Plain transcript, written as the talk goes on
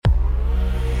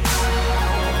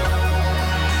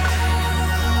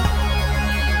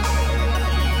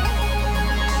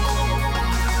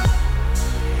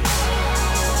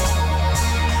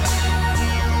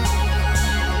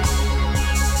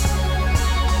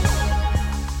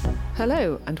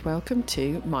Hello and welcome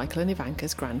to Michael and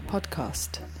Ivanka's Grand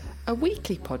Podcast, a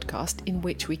weekly podcast in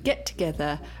which we get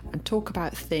together and talk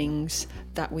about things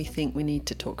that we think we need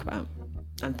to talk about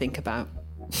and think about.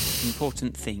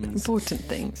 Important things. Important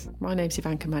things. My name's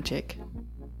Ivanka Magic.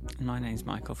 And my name's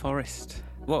Michael Forrest.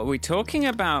 What are we talking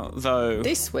about, though?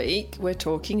 This week we're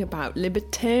talking about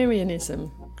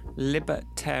libertarianism.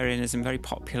 Libertarianism, very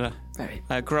popular. Very.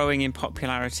 Growing in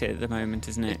popularity at the moment,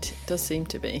 isn't it? It does seem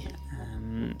to be.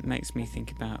 Makes me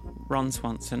think about Ron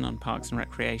Swanson on Parks and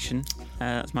Recreation.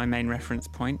 That's my main reference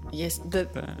point. Yes,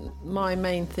 my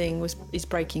main thing is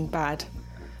Breaking Bad.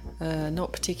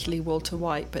 Not particularly Walter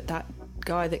White, but that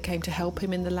guy that came to help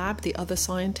him in the lab, the other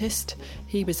scientist,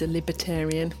 he was a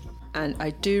libertarian. And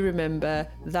I do remember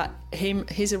that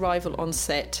his arrival on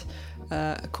set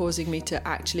causing me to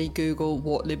actually Google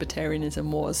what libertarianism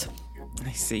was.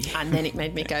 I see. And then it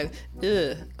made me go,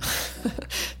 ugh.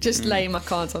 Just laying my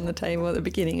cards on the table at the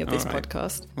beginning of this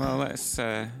podcast. Well, let's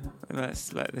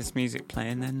let this music play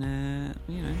and then,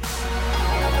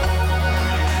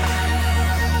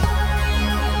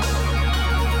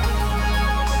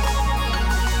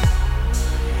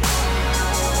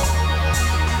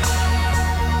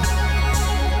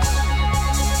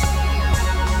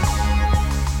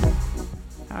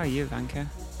 How are you, Ivanka?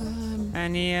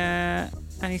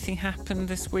 Anything happened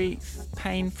this week?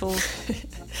 Painful?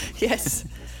 Yes.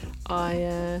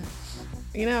 I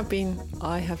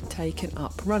have taken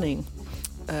up running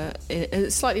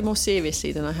slightly more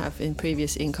seriously than I have in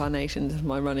previous incarnations of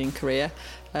my running career,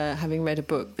 having read a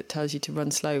book that tells you to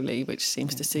run slowly, which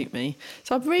seems to suit me.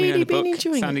 So I've really been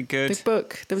enjoying Sounded it. good. The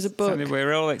book. There was a book.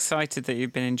 We're all excited that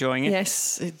you've been enjoying it.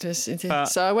 Yes, it does.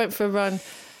 So I went for a run.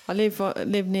 I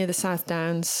live near the South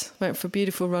Downs. Went for a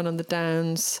beautiful run on the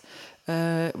Downs.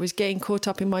 Was getting caught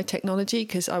up in my technology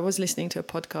because I was listening to a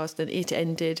podcast and it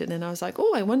ended, and then I was like,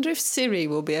 I wonder if Siri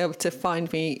will be able to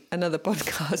find me another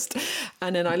podcast.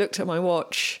 And then I looked at my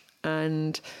watch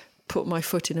and put my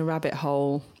foot in a rabbit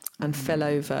hole and fell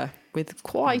over with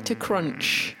quite a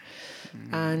crunch,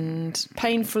 and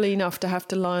painfully enough to have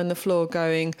to lie on the floor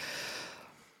going,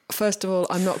 first of all,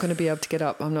 I'm not going to be able to get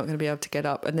up,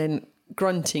 and then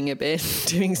grunting a bit,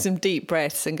 doing some deep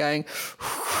breaths and going,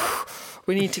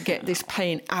 we need to get this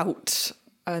pain out.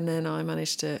 And then I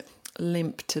managed to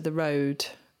limp to the road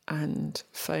and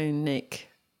phone Nick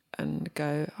and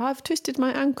go, I've twisted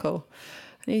my ankle.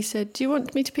 And he said, do you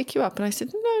want me to pick you up? And I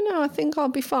said, no, I think I'll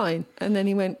be fine. And then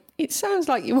he went, it sounds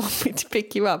like you want me to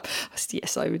pick you up. I said,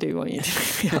 yes, I do want you to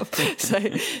pick me up. So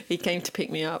he came to pick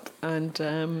me up,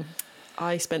 and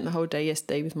I spent the whole day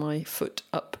yesterday with my foot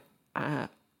up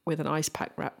with an ice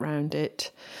pack wrapped round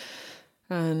it.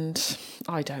 And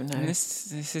I don't know.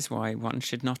 This is why one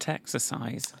should not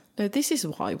exercise. No, this is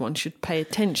why one should pay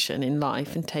attention in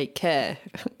life and take care.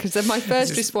 Because my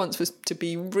first response was to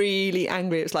be really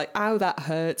angry. It was like, ow, that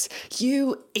hurts.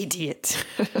 You idiot.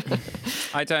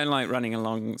 I don't like running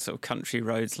along sort of country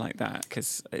roads like that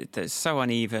because they're so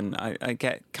uneven. I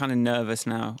get kind of nervous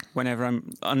now. Whenever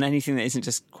I'm on anything that isn't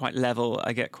just quite level,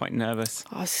 I get quite nervous.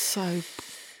 I was so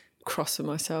cross with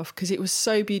myself because it was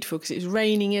so beautiful, because it was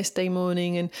raining yesterday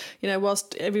morning, and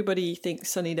whilst everybody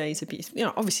thinks sunny days are beautiful,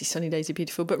 obviously sunny days are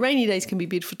beautiful, but rainy days can be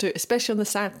beautiful too, especially on the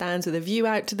South Downs with a view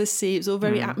out to the sea. It was all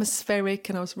very atmospheric,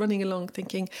 and I was running along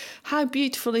thinking, how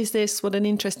beautiful is this, what an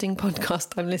interesting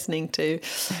podcast I'm listening to.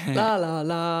 La la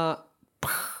la.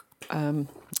 And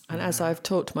as I've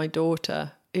talked to my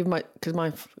daughter, even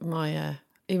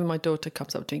my daughter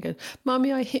comes up to me and goes,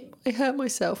 Mummy, I hurt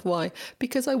myself. Why?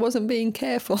 Because I wasn't being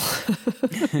careful.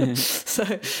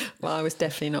 I was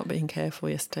definitely not being careful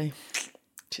yesterday.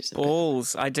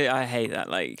 Balls. I hate that.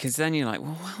 Because then you're like,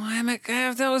 well, why am I?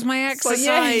 That was my exercise.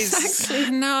 Well, yeah,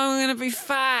 exactly. Now I'm going to be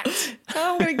fat.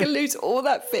 How am I going to lose all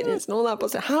that fitness and all that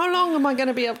positive? How long am I going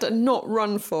to be able to not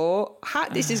run for?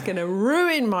 This is going to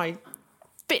ruin my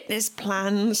fitness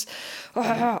plans.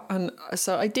 And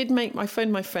so I did I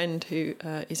phoned my friend who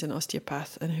is an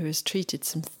osteopath and who has treated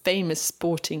some famous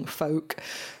sporting folk,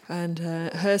 and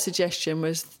her suggestion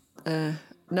was,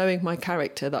 knowing my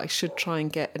character, that I should try and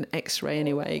get an x-ray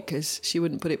anyway, because she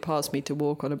wouldn't put it past me to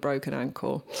walk on a broken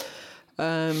ankle.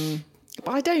 But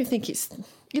I don't think it's,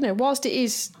 whilst it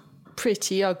is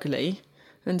pretty ugly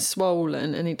and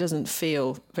swollen and it doesn't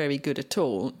feel very good at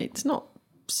all, it's not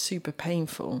super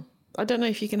painful. I don't know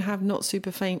if you can have not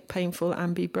super painful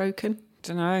and be broken.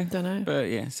 Don't know. But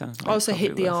yeah, sounds like I also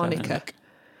hit the arnica.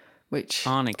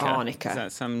 Arnica? Is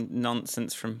that some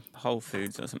nonsense from Whole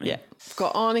Foods or something? Yeah. I've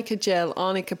got arnica gel,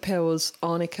 arnica pills,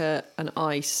 arnica and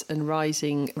ice, and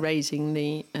raising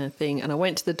the thing. And I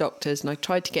went to the doctors and I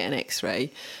tried to get an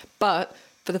x-ray. But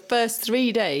for the first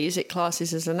 3 days, it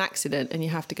classes as an accident and you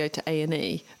have to go to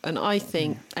A&E. And I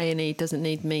think A&E doesn't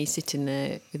need me sitting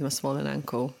there with my swollen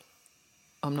ankle.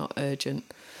 I'm not urgent.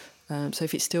 So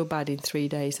if it's still bad in 3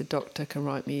 days, the doctor can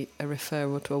write me a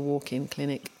referral to a walk-in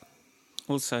clinic.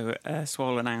 Also, a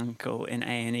swollen ankle in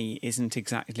A&E isn't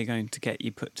exactly going to get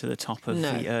you put to the top of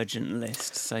the urgent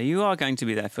list. So you are going to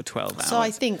be there for 12 hours. So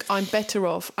I think I'm better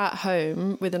off at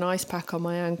home with an ice pack on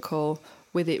my ankle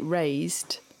with it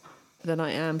raised than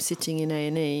I am sitting in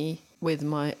A&E with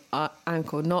my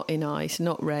ankle not in ice,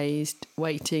 not raised,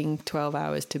 waiting 12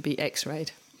 hours to be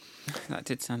x-rayed. That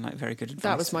did sound like very good advice.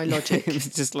 That was my logic. It was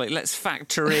just like, let's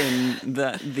factor in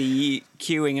that the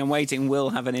queuing and waiting will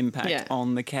have an impact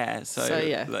on the care. So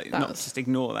not just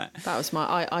ignore that. That was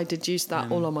I deduced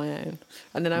that all on my own.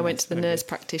 And then I went to the nurse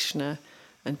practitioner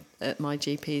and at my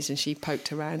GP's, and she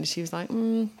poked around and she was like,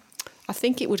 I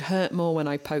think it would hurt more when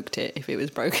I poked it if it was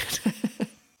broken.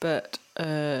 But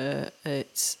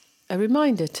it's a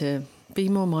reminder to be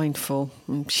more mindful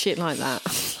and shit like that.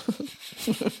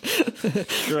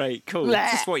 Great, cool.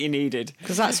 Just what you needed.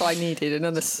 Because that's what I needed.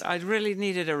 I really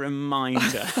needed a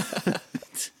reminder.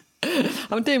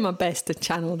 I'm doing my best to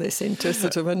channel this into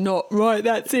sort of a not, right,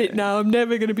 that's it now, I'm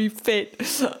never going to be fit.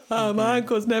 My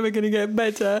ankle's never going to get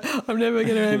better. I'm never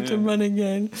going to be able to run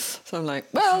again. So I'm like,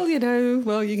 you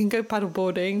can go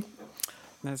paddleboarding.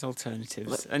 There's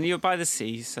alternatives. And you're by the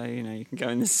sea, so, you can go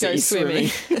in the sea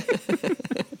swimming.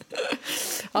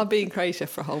 I'll be in Croatia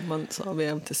for a whole month, so I'll be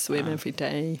able to swim every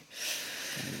day.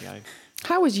 There you go.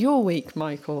 How was your week,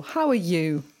 Michael? How are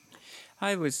you?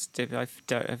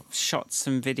 I've shot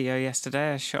some video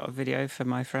yesterday. I shot a video for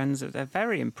my friends. They're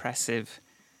very impressive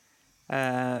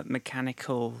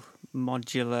mechanical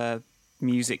modular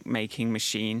music making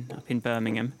machine up in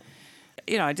Birmingham.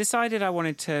 I decided I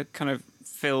wanted to kind of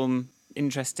film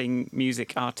interesting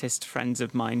music artist friends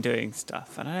of mine doing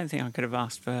stuff, and I don't think I could have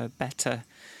asked for better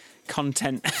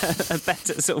content, a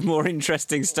better sort of more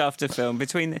interesting stuff to film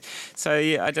between.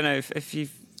 I don't know if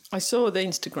you've. I saw the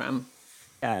Instagram.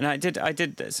 Yeah, and I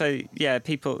did. So yeah,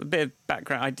 people. A bit of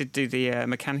background. I did do the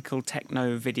mechanical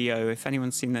techno video. If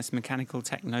anyone's seen this mechanical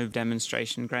techno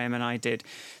demonstration, Graham and I did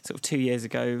sort of 2 years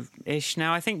ago ish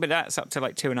now, I think. But that's up to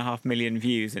like 2.5 million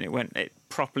views, and it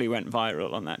properly went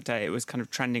viral on that day. It was kind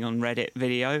of trending on Reddit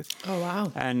video. Oh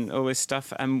wow! And all this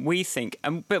stuff. And we think,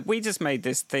 but we just made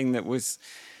this thing that was.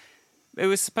 It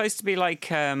was supposed to be like.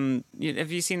 Have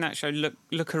you seen that show?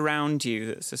 Look Around You.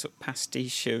 That's a sort of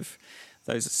pastiche of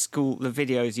those the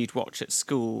videos you'd watch at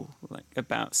school, like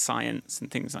about science and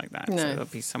things like that. No. So there'll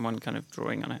be someone kind of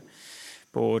drawing on a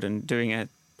board and doing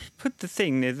put the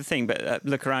thing near the thing. But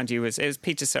Look Around You it was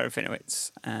Peter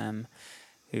Serafinowicz,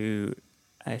 who,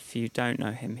 if you don't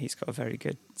know him, he's got a very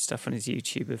good stuff on his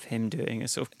YouTube of him doing a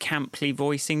sort of camply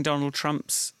voicing Donald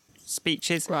Trump's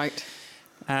speeches. Right.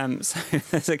 So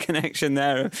there's a connection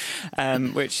there,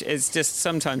 which is just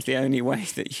sometimes the only way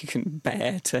that you can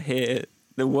bear to hear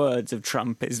the words of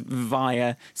Trump is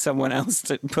via someone else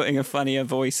putting a funnier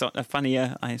voice on,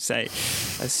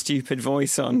 a stupid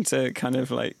voice on to kind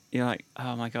of like, you're like,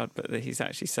 oh my God, but he's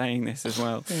actually saying this as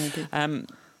well. Yeah,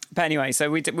 but anyway, so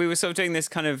we were sort of doing this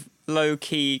kind of low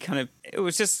key kind of, it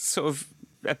was just sort of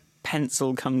a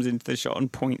pencil comes into the shot and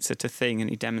points at a thing, and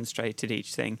he demonstrated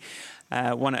each thing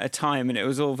one at a time, and it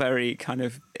was all very kind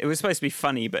of, it was supposed to be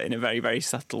funny but in a very, very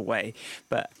subtle way,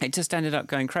 but it just ended up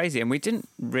going crazy, and we didn't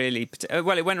really, it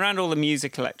went around all the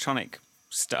music electronic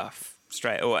stuff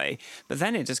straight away, but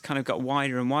then it just kind of got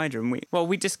wider and wider, and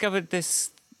we discovered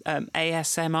this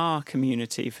ASMR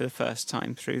community for the first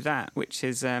time through that, which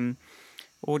is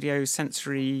audio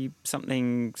sensory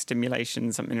something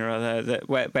stimulation something or other,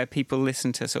 where people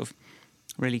listen to sort of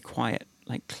really quiet,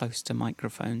 like close to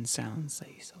microphone sounds. So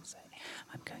you sort of say,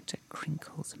 I'm going to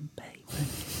crinkle some paper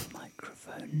into the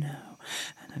microphone now,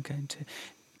 and I'm going to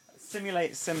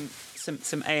simulate some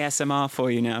ASMR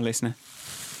for you now, listener.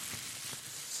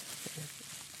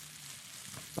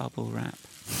 Bubble wrap.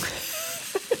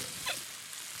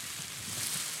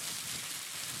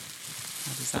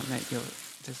 How does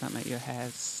that make your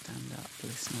hairs stand up,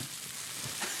 listener?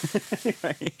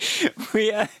 Anyway,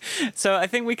 so I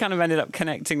think we kind of ended up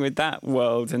connecting with that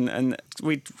world, and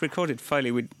we recorded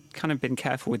Foley. We'd kind of been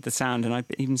careful with the sound, and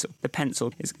even sort of the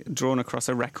pencil is drawn across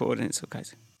a record, and it sort of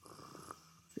goes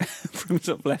from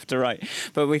sort of left to right.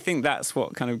 But we think that's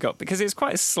what kind of got, because it's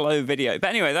quite a slow video. But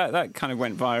anyway, that kind of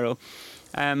went viral,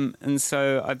 and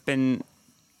so I've been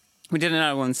We did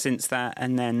another one since that,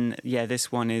 and then,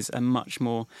 this one is a much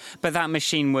more... But that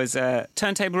machine was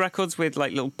turntable records with,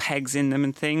 like, little pegs in them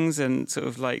and things, and sort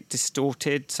of, like,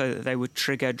 distorted so that they would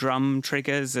trigger drum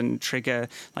triggers and trigger,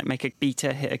 like, make a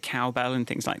beater hit a cowbell and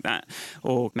things like that,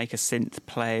 or make a synth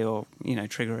play or,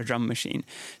 trigger a drum machine.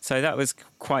 So that was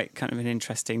quite kind of an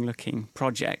interesting-looking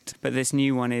project. But this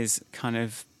new one is kind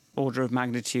of order of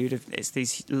magnitude. It's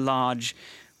these large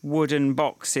wooden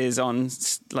boxes on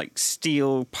like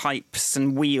steel pipes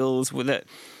and wheels with it,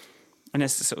 and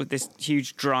there's sort of this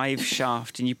huge drive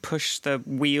shaft, and you push the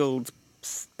wheeled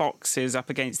boxes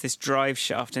up against this drive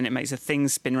shaft, and it makes a thing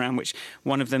spin around, which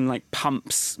one of them like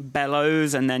pumps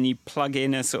bellows, and then you plug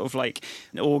in a sort of like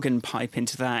an organ pipe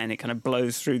into that, and it kind of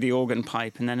blows through the organ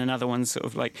pipe, and then another one's sort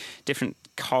of like different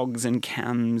cogs and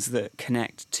cams that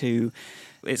connect to...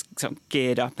 It's sort of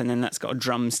geared up, and then that's got a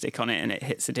drumstick on it, and it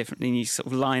hits a different... And you sort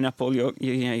of line up all your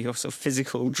sort of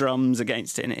physical drums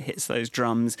against it, and it hits those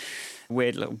drums.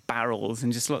 Weird little barrels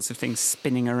and just lots of things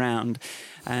spinning around,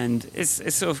 and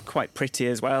it's sort of quite pretty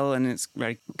as well, and it's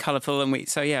very colourful. And we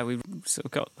sort of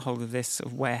got hold of this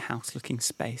sort of warehouse-looking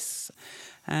space.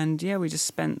 And we just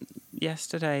spent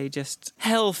yesterday just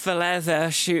hell for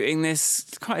leather shooting this,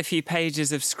 quite a few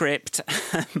pages of script.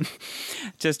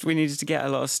 We needed to get a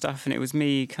lot of stuff, and it was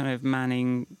me kind of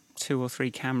manning 2 or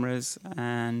 3 cameras,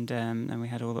 and we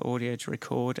had all the audio to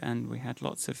record, and we had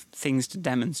lots of things to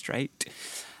demonstrate.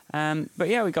 But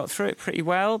we got through it pretty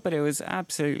well, but it was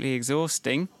absolutely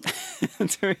exhausting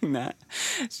doing that.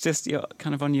 It's just you're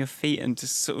kind of on your feet and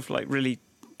just sort of like really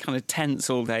kind of tense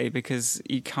all day, because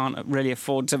you can't really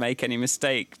afford to make any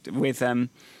mistake with kind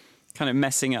of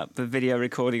messing up the video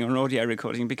recording or audio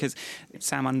recording, because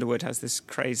Sam Underwood has this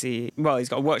crazy... Well, he's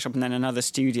got a workshop and then another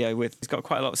studio he's got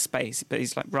quite a lot of space, but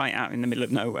he's like right out in the middle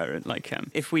of nowhere. And like,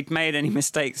 if we'd made any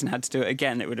mistakes and had to do it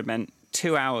again, it would have meant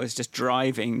 2 hours just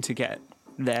driving to get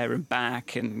there and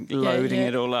back, and loading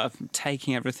it all up, and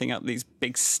taking everything up these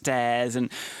big stairs,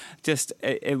 and just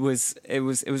it was a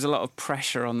lot of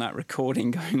pressure on that recording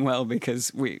going well,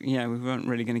 because we weren't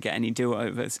really going to get any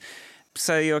do-overs.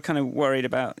 So you're kind of worried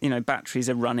about, batteries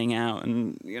are running out,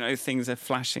 and things are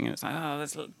flashing, and it's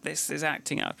like, this is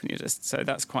acting up, and it's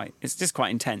just quite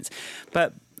intense.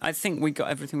 But I think we got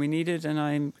everything we needed, and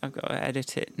I've got to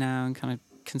edit it now and kind of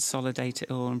consolidate it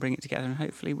all and bring it together, and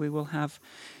hopefully we will have...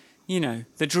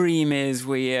 the dream is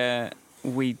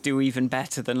we do even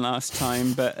better than last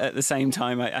time, but at the same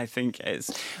time, I think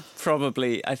it's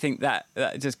probably... I think that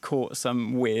just caught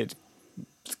some weird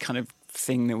kind of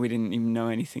thing that we didn't even know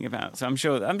anything about. So I'm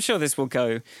sure this will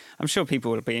go... I'm sure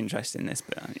people will be interested in this,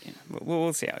 but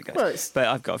we'll see how it goes. Well, but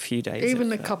I've got a few days. Even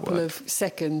a couple of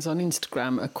seconds on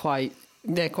Instagram are quite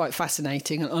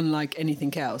fascinating and unlike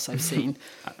anything else I've seen.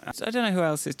 I don't know who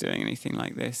else is doing anything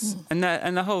like this. And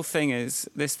the whole thing is,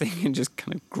 this thing can just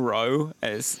kind of grow.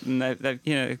 And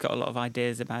they've got a lot of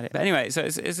ideas about it. But anyway, so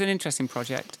it's an interesting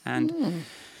project, and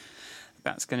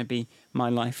that's going to be my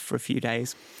life for a few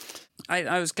days.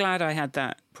 I was glad I had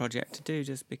that project to do,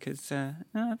 just because I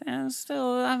was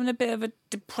still having a bit of a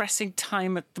depressing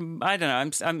time at the... I don't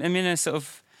know, I'm in a sort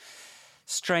of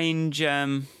strange...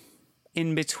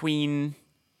 in between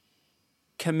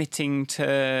committing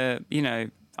to,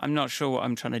 I'm not sure what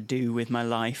I'm trying to do with my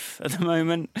life at the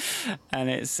moment, and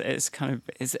it's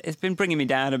been bringing me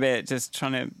down a bit, just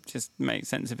trying to just make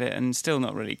sense of it, and still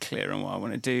not really clear on what I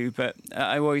want to do. But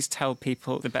I always tell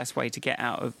people the best way to get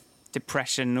out of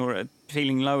depression or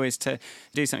feeling low is to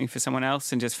do something for someone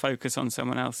else and just focus on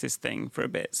someone else's thing for a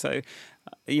bit. So,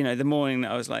 the morning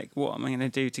that I was like, what am I going to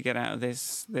do to get out of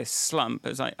this slump? It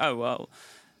was like, oh, well,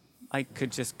 I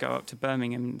could just go up to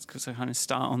Birmingham, because I kind of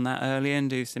start on that early and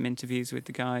do some interviews with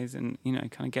the guys, and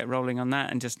kind of get rolling on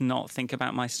that and just not think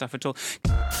about my stuff at all.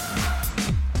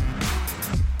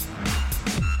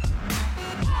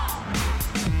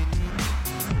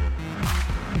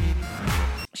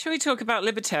 Shall we talk about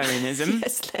libertarianism?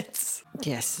 Yes, let's.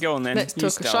 Yes. Go on then. Let's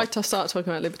talk. Shall I start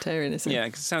talking about libertarianism? Yeah,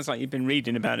 because it sounds like you've been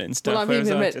reading about it and stuff. Well, I've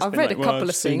read a couple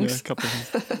of things.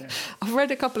 Yeah. I've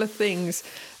read a couple of things.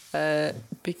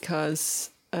 Because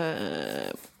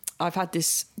I've had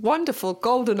this wonderful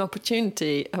golden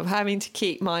opportunity of having to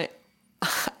keep my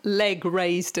leg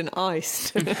raised and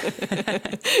iced,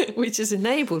 which has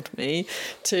enabled me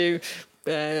to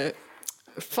do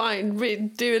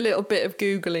a little bit of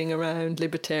Googling around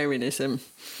libertarianism.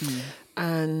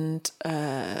 And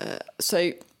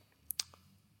so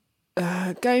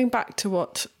going back to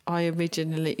what I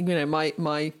originally,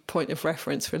 my point of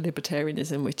reference for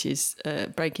libertarianism, which is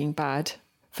Breaking Bad.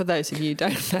 For those of you who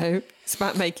don't know, it's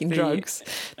about making drugs.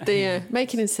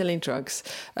 Making and selling drugs.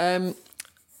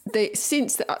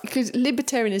 because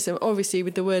libertarianism, obviously,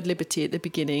 with the word liberty at the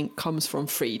beginning, comes from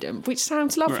freedom, which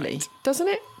sounds lovely, doesn't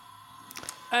it?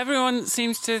 Everyone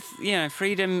seems to,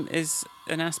 freedom is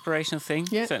an aspirational thing.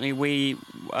 Yeah. Certainly we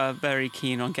are very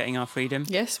keen on getting our freedom.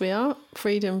 Yes, we are.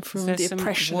 Freedom from the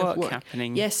oppression of work.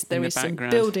 Happening. Yes, there is some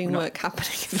building work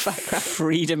happening in the background.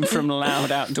 Freedom from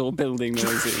loud outdoor building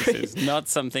noises is not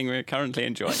something we're currently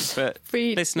enjoying. But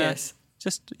listener, just,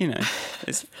 just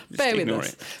bear with ignore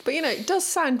us. it. But, it does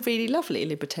sound really lovely,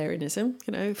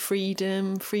 libertarianism.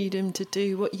 Freedom to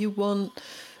do what you want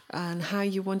and how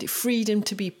you want it. Freedom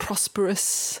to be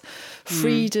prosperous.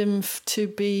 Freedom to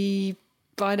be,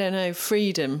 I don't know,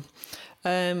 freedom.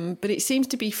 But it seems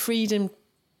to be freedom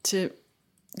to,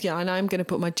 and I'm going to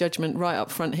put my judgment right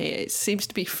up front here. It seems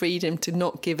to be freedom to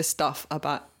not give a stuff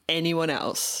about anyone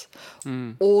else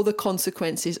or the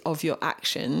consequences of your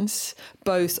actions,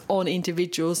 both on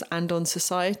individuals and on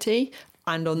society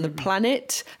and on the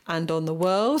planet and on the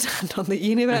world and on the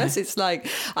universe. It's like,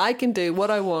 I can do what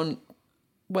I want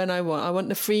when I want. I want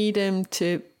the freedom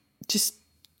to just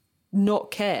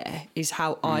not care is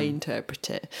how I interpret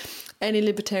it. Any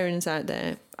libertarians out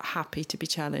there, happy to be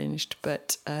challenged,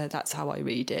 but that's how I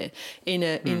read it.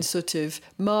 In sort of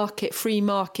free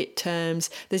market terms,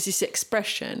 there's this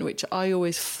expression which I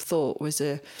always thought was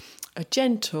a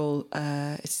gentle,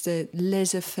 it's the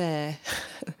laissez-faire,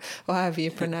 or however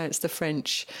you pronounce the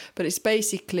French, but it's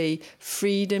basically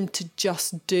freedom to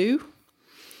just do.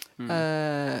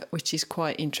 Which is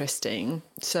quite interesting.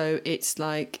 So it's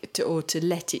like to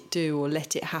let it do or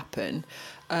let it happen.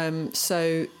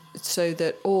 So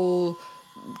that all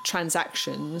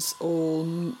transactions,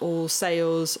 all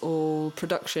sales, all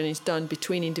production is done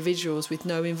between individuals with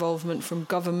no involvement from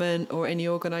government or any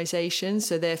organisation.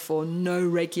 So therefore no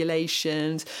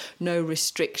regulations, no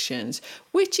restrictions,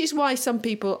 which is why some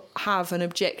people have an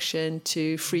objection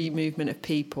to free movement of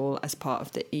people as part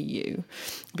of the EU,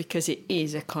 because it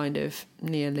is a kind of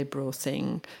neoliberal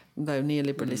thing, though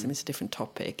neoliberalism is a different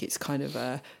topic. It's kind of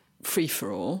a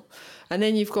free-for-all. And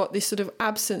then you've got this sort of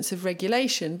absence of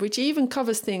regulation, which even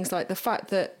covers things like the fact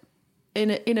that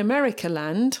in America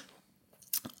land,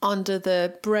 under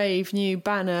the brave new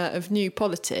banner of new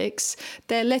politics,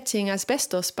 they're letting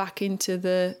asbestos back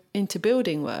into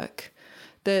building work.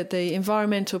 The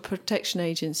Environmental Protection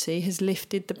Agency has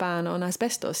lifted the ban on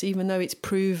asbestos, even though it's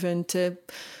proven to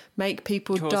make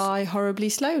people die horribly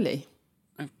slowly.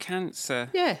 Of cancer.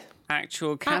 Yeah.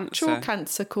 Actual cancer. Actual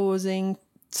cancer-causing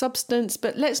substance,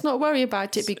 but let's not worry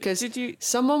about it because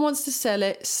someone wants to sell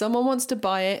it, someone wants to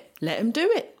buy it, let them do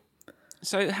it.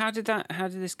 So how did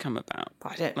this come about?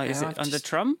 I don't know. Is it under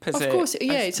Trump? Of course,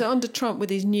 it's under Trump with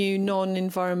his new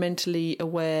non-environmentally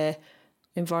aware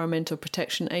Environmental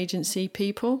Protection Agency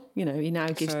people. He now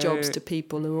gives jobs to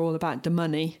people who are all about the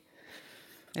money.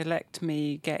 Elect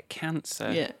me, get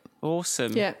cancer. Yeah.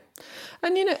 Awesome. Yeah.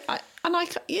 And,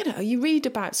 you read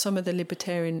about some of the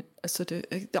libertarian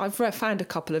I've found a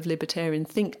couple of libertarian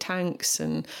think tanks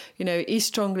and, it is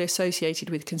strongly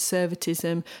associated with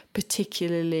conservatism,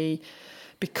 particularly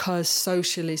because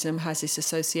socialism has this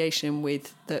association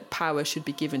with that power should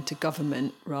be given to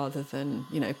government rather than,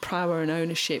 power and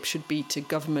ownership should be to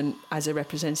government as a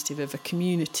representative of a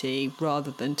community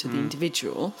rather than to the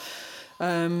individual.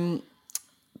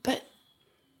 But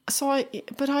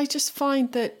I just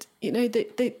find that,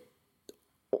 that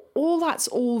all that's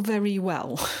all very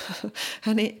well.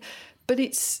 But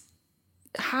it's,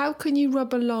 how can you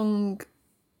rub along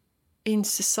in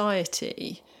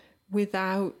society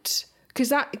without,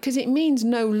 because it means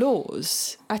no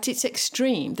laws at its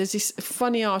extreme. There's this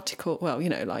funny article,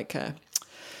 like a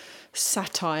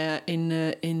satire in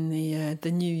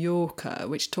the New Yorker,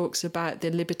 which talks about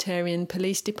the Libertarian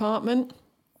Police Department.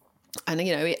 And,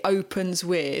 it opens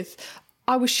with,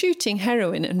 I was shooting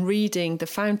heroin and reading The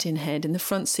Fountainhead in the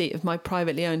front seat of my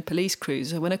privately owned police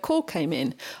cruiser when a call came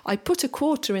in. I put a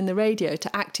quarter in the radio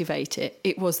to activate it.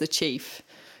 It was the chief.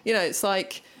 It's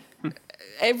like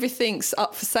everything's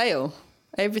up for sale.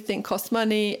 Everything costs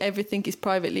money. Everything is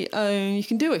privately owned. You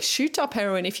can shoot up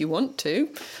heroin if you want to.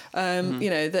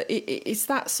 That it's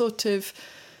that sort of...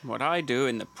 What I do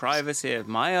in the privacy of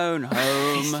my own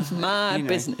home. It's my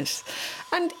business.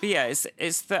 And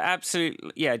it's the absolute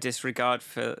disregard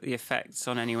for the effects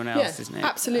on anyone else, isn't it?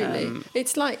 Absolutely.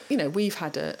 It's like, we've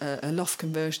had a loft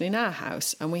conversion in our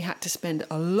house and we had to spend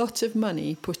a lot of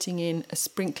money putting in a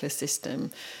sprinkler system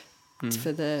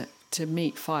to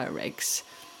meet fire regs.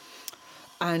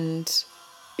 And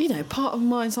part of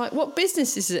mine's like, what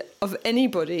business is it of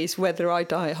anybody's whether I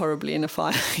die horribly in a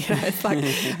fire? It's like,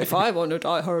 if I want to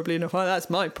die horribly in a fire, that's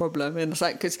my problem. And it's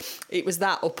like, because it was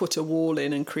that or put a wall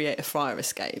in and create a fire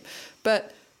escape.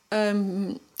 But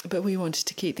But we wanted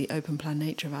to keep the open plan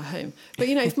nature of our home. But,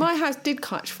 you know, if my house did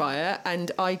catch fire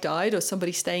and I died or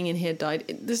somebody staying in here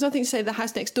died, there's nothing to say the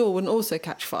house next door wouldn't also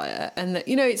catch fire. And, that,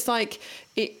 you know, it's like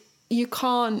you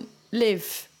can't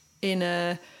live in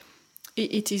a...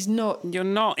 It is not... You're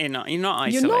not isolated.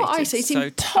 You're not isolated. It's so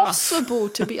impossible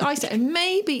to be isolated. And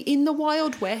maybe in the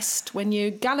Wild West, when you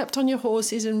galloped on your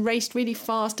horses and raced really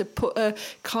fast to put a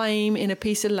claim in a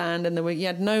piece of land and you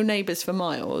had no neighbours for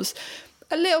miles...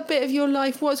 A little bit of your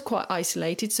life was quite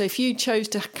isolated. So if you chose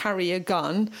to carry a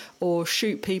gun or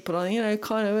shoot people, you know,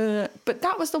 kind of... but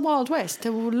that was the Wild West. They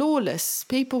were lawless.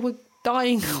 People were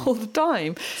dying all the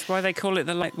time. That's why they call it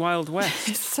the Wild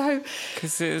West. So...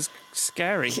 Because it was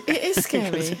scary. It is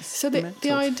scary. So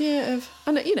the idea of...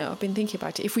 And, you know, I've been thinking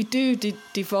about it. If we do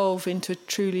devolve into a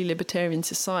truly libertarian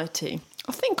society,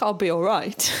 I think I'll be all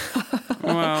right.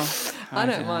 Well... I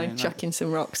don't mind chucking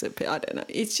some rocks at people. I don't know.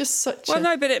 It's just such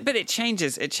no, but it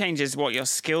changes. It changes what your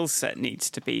skill set needs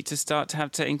to be to start to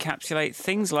have to encapsulate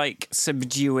things like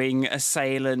subduing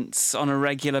assailants on a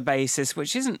regular basis,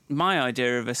 which isn't my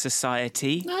idea of a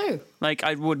society. No. Like,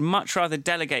 I would much rather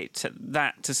delegate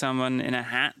that to someone in a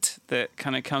hat that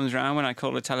kind of comes around when I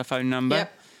call a telephone number.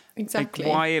 Yep. Exactly.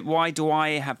 Like, why do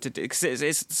I have to do... Because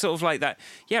it's sort of like that.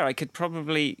 Yeah, I could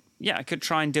probably... Yeah, I could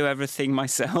try and do everything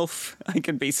myself. I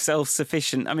could be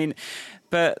self-sufficient. I mean,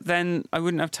 but then I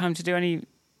wouldn't have time to do any...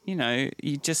 You know,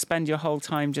 you just spend your whole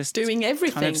time just... Doing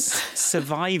everything. Kind of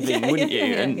surviving, wouldn't you?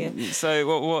 And so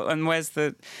what... And where's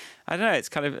the... I don't know, it's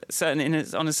kind of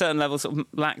on a certain level sort of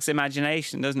lacks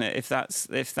imagination, doesn't it? If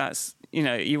that's you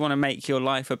know, you want to make your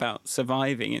life about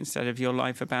surviving instead of your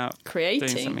life about creating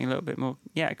doing something a little bit more,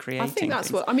 creating. I think that's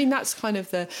that's kind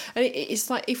of the, and it's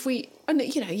like if we, and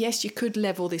you know, yes, you could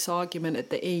level this argument at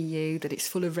the EU that it's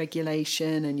full of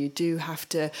regulation and you do have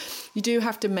to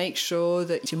make sure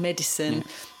that your medicine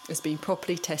has been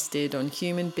properly tested on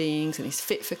human beings and is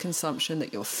fit for consumption,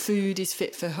 that your food is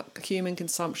fit for human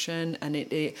consumption, and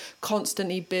it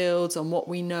constantly builds on what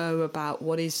we know about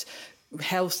what is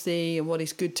healthy and what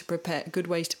is good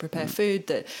ways to prepare food,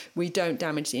 that we don't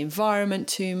damage the environment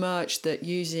too much, that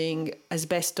using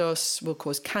asbestos will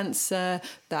cause cancer,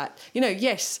 that, you know,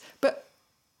 yes, but...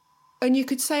 And you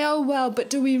could say, oh, well, but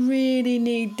do we really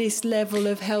need this level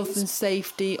of health and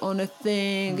safety on a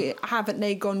thing? Haven't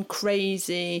they gone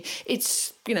crazy?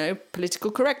 It's, you know, political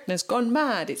correctness gone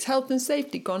mad. It's health and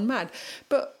safety gone mad.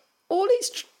 But all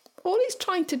it's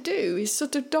trying to do is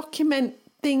sort of document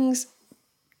things,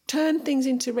 turn things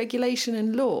into regulation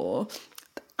and law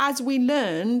as we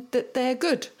learn that they're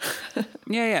good. But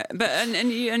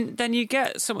and then you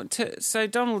get someone to. So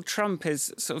Donald Trump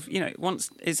is sort of, you know,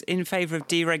 is in favour of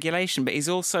deregulation, but he's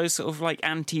also sort of like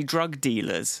anti-drug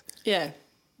dealers. Yeah.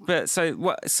 But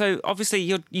so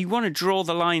obviously you want to draw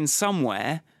the line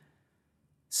somewhere.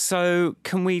 So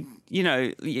can we? You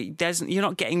know, you're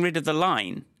not getting rid of the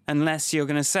line unless you're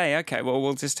going to say, okay, well,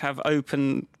 we'll just have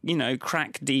open, you know,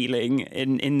 crack dealing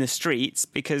in the streets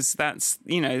because that's,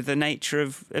 you know, the nature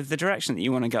of the direction that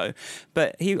you want to go.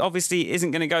 But he obviously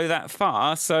isn't going to go that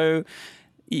far. So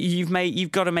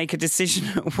you've got to make a decision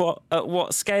at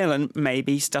what scale, and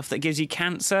maybe stuff that gives you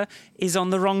cancer is on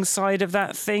the wrong side of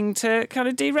that thing to kind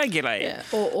of deregulate. Yeah.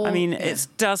 It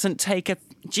doesn't take a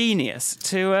genius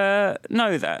to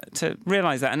know that, to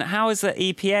realise that. And how has the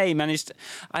EPA managed?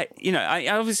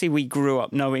 Obviously we grew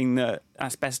up knowing that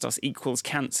asbestos equals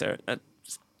cancer.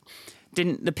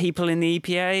 Didn't the people in the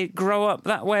EPA grow up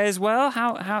that way as well?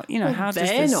 How does this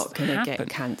happen? They're not going to get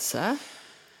cancer.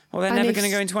 Well, they're never going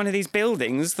to go into one of these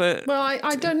buildings that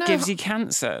I don't know. Gives you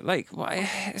cancer. Like,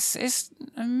 it's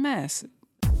a mess.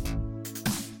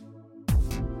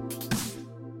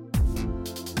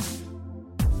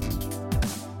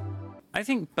 I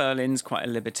think Berlin's quite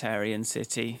a libertarian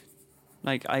city.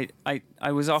 Like,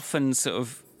 I was often sort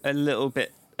of a little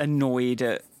bit annoyed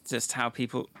at just how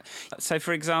people... So,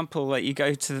 for example, like you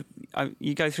go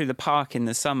through the park in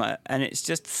the summer and it's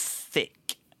just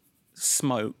thick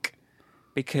smoke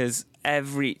because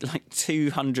every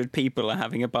 200 people are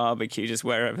having a barbecue just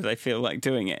wherever they feel like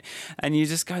doing it. And you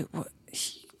just go,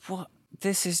 what?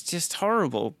 This is just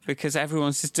horrible because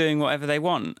everyone's just doing whatever they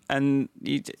want. And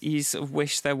you sort of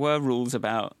wish there were rules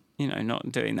about, you know,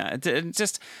 not doing that.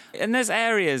 And there's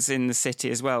areas in the city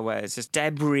as well where it's just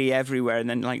debris everywhere, and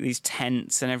then like these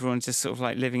tents and everyone's just sort of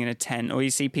like living in a tent, or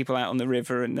you see people out on the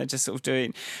river and they're just sort of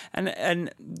doing...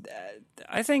 And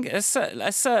I think a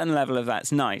certain level of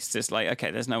that's nice. Just like, okay,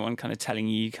 there's no one kind of telling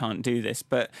you can't do this.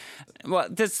 But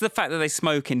there's the fact that they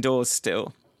smoke indoors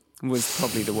still. was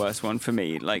probably the worst one for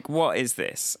me. Like, what is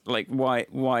this? Like,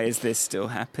 why is this still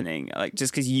happening? Like,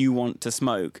 just because you want to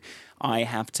smoke, I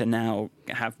have to now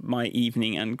have my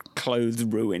evening and clothes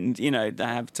ruined. You know,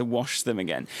 I have to wash them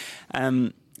again.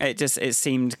 It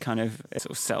seemed kind of sort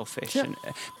of selfish. Yeah. And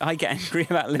I get angry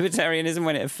about libertarianism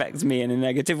when it affects me in a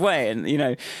negative way. And, you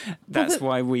know, that's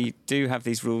why we do have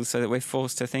these rules, so that we're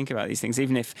forced to think about these things.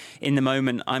 Even if in the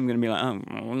moment I'm going to be like, oh,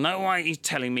 well, no, why are you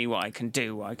telling me what I can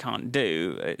do, what I can't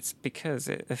do? It's because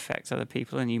it affects other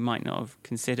people and you might not have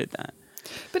considered that.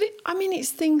 But,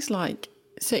 it's things like,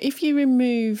 so if you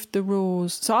remove the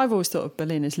rules... So I've always thought of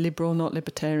Berlin as liberal, not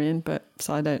libertarian, but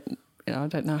so I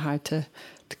don't know how to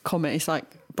comment. It's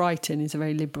like... Brighton is a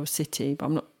very liberal city,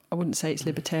 but I wouldn't say it's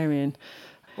libertarian.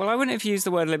 Well, I wouldn't have used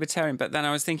the word libertarian, but then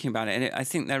I was thinking about it, and I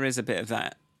think there is a bit of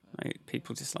that. Like,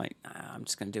 people just like, I'm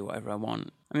just going to do whatever I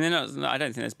want. I mean, I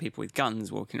don't think there's people with guns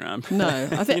walking around. No,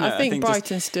 I think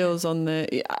Brighton still's on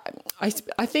the...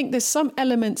 I think there's some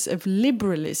elements of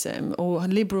liberalism or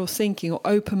liberal thinking or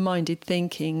open-minded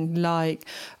thinking, like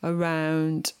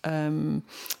around,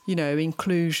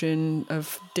 inclusion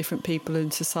of different people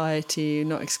in society,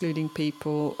 not excluding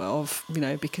people of,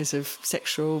 because of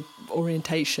sexual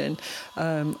orientation,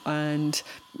 and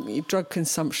drug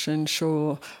consumption,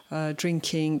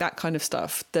 drinking, that kind of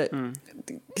stuff. That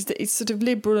it's sort of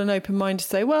liberal and open-minded to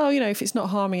say, well, if it's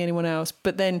not harming anyone else.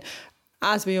 But then,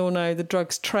 as we all know, the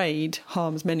drugs trade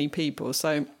harms many people.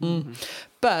 So,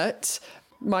 but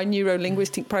my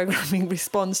neuro-linguistic programming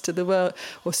responds to the word,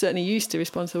 or certainly used to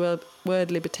respond to the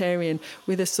word libertarian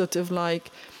with a sort of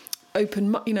like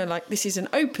open, like this is an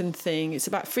open thing, it's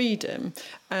about freedom.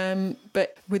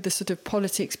 But with the sort of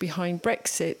politics behind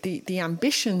Brexit, the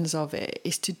ambitions of it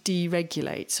is to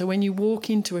deregulate. So when you walk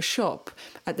into a shop,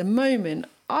 at the moment,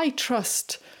 I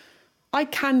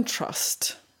can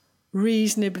trust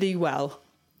reasonably well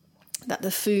that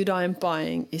the food I am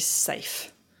buying is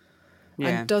safe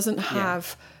and doesn't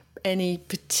have any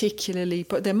particularly,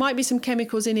 but there might be some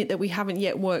chemicals in it that we haven't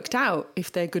yet worked out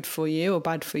if they're good for you or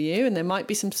bad for you, and there might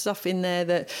be some stuff in there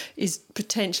that is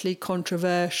potentially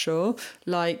controversial,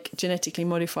 like genetically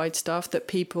modified stuff that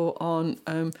people aren't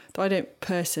I don't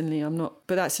personally, I'm not,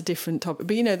 but that's a different topic,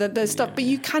 but there's stuff, but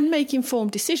you can make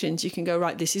informed decisions. You can go,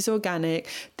 right, this is organic,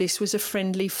 this was a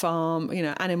friendly farm,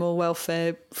 animal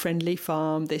welfare friendly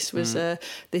farm, this was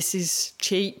this is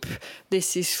cheap,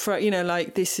 this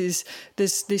is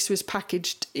this was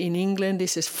packaged in England,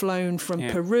 this is flown from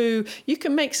Peru. You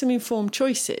can make some informed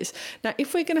choices. Now,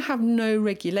 if we're going to have no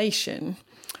regulation,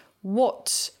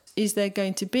 what is there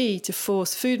going to be to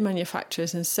force food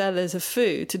manufacturers and sellers of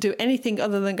food to do anything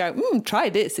other than go, try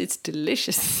this, it's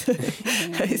delicious.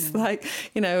 It's like,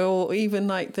 or even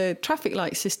like the traffic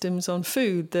light systems on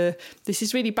food, this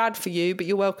is really bad for you, but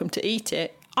you're welcome to eat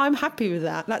it. I'm happy with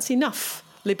that. That's enough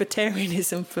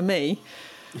libertarianism for me.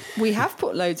 We have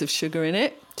put loads of sugar in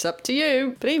it. It's up to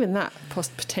you. But even that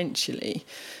potentially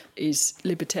is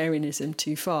libertarianism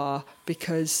too far,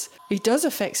 because it does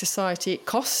affect society. It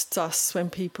costs us when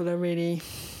people are really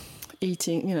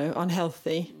eating,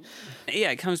 unhealthy.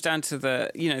 Yeah, it comes down to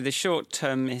the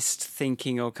short-termist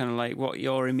thinking, or kind of like what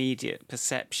your immediate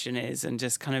perception is, and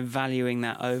just kind of valuing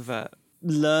that over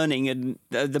learning and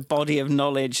the body of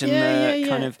knowledge and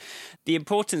kind of the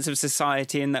importance of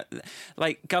society, and that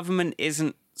like government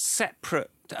isn't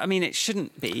separate. I mean, it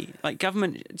shouldn't be. Like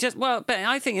government but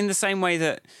I think in the same way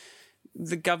that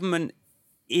the government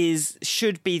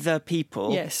should be the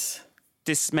people. Yes.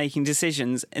 Making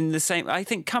decisions in the same. I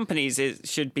think companies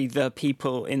should be the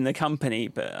people in the company,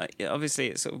 but obviously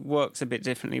it sort of works a bit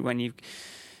differently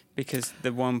because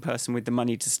the one person with the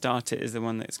money to start it is the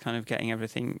one that's kind of getting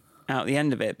everything out the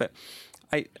end of it. But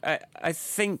I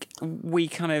think we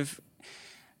kind of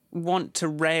want to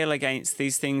rail against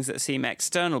these things that seem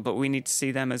external, but we need to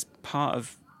see them as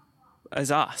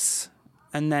as us,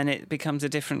 and then it becomes a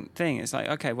different thing. It's like,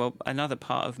 okay, well, another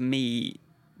part of me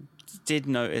did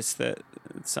notice that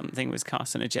something was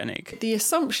carcinogenic. The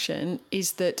assumption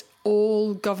is that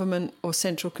all government or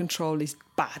central control is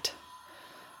bad.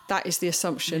 That is the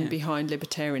assumption behind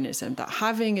libertarianism, that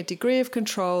having a degree of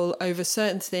control over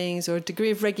certain things or a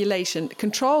degree of regulation,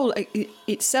 control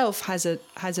itself has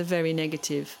a very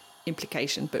negative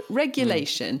implication, but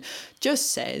regulation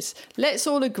just says, let's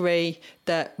all agree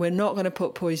that we're not going to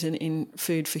put poison in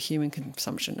food for human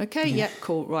consumption. Okay, yeah,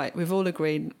 cool, right, we've all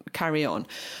agreed, carry on.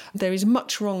 There is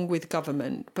much wrong with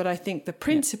government, but I think the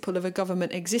principle of a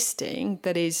government existing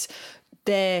that is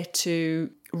there to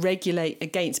regulate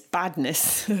against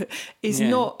badness is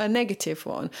not a negative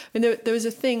one. I mean, there was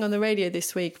a thing on the radio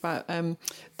this week about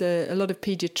a lot of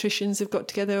paediatricians have got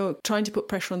together trying to put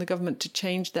pressure on the government to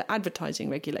change their advertising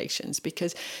regulations,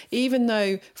 because even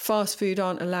though fast food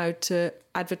aren't allowed to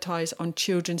advertise on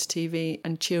children's TV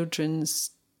and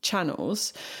children's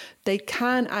channels, they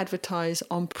can advertise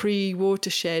on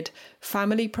pre-Watershed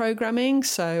family programming,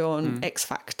 so on X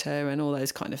Factor and all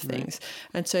those kind of things.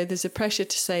 And so there's a pressure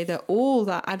to say that all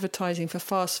that advertising for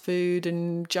fast food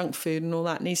and junk food and all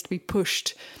that needs to be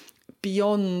pushed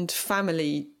beyond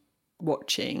family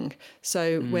watching,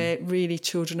 so where really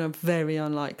children are very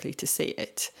unlikely to see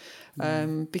it,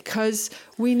 because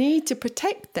we need to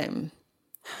protect them.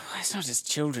 It's not just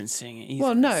children seeing it either.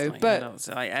 Well, no, but adults,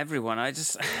 everyone. I I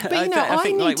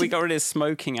think we got rid of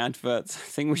smoking adverts. I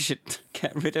think we should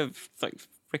get rid of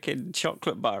freaking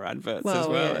chocolate bar adverts as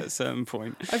well at a certain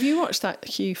point. Have you watched that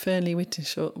Hugh Fernley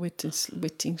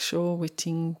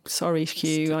sorry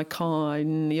Hugh, I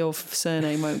can't, your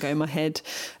surname won't go in my head.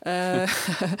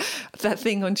 That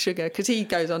thing on sugar, because he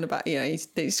goes on about,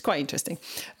 it's quite interesting.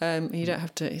 You don't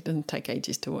have to, it doesn't take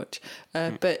ages to watch.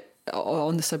 But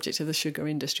on the subject of the sugar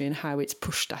industry and how it's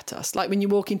pushed at us. Like when you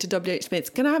walk into WH Smith's,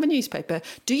 can I have a newspaper?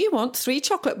 Do you want 3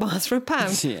 chocolate bars for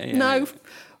 £1? No,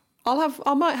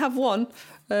 I might have one,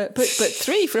 but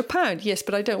 3 for £1. Yes,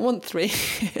 but I don't want 3.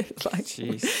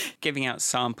 Jeez. Giving out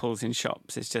samples in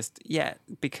shops is just,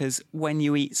 because when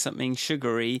you eat something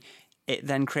sugary, it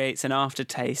then creates an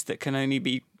aftertaste that can only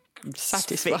be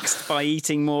fixed by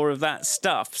eating more of that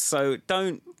stuff. So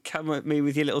don't come at me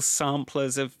with your little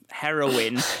samplers of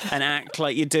heroin and act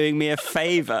like you're doing me a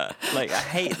favour. I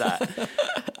hate that.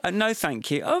 No,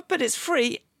 thank you. Oh, but it's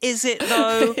free. Is it,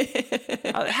 though?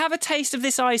 Have a taste of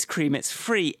this ice cream. It's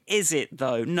free. Is it,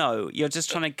 though? No, you're just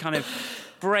trying to kind of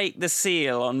break the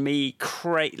seal on me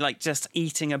just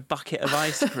eating a bucket of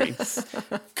ice cream.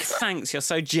 Thanks, you're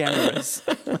so generous.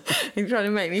 You're trying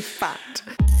to make me fat.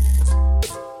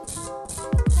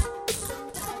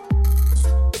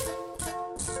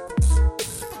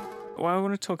 Well, I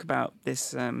want to talk about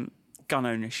this gun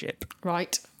ownership.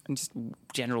 Right. And just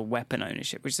general weapon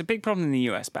ownership, which is a big problem in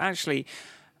the US. But actually,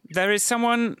 there is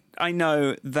someone I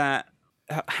know that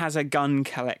has a gun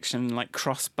collection, like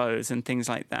crossbows and things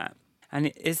like that.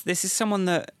 And this is someone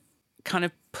that kind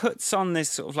of puts on this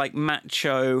sort of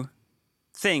macho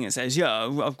thing and says,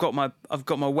 I've got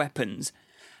my weapons.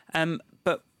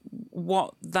 But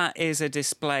what that is a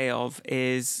display of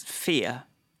is fear.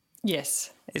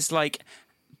 Yes. It's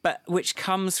but which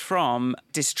comes from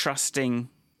distrusting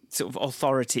sort of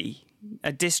authority,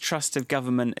 a distrust of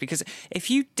government. Because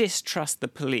if you distrust the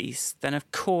police, then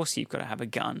of course you've got to have a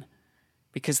gun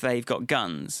because they've got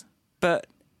guns. But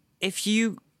if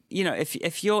you're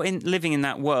living in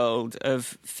that world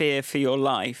of fear for your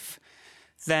life,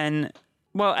 then,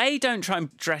 well, don't try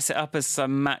and dress it up as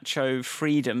some macho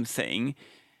freedom thing.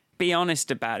 Be honest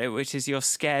about it, which is you're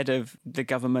scared of the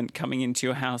government coming into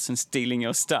your house and stealing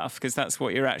your stuff, because that's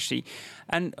what you're actually.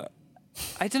 And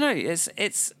I don't know.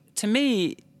 It's to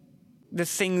me, the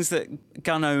things that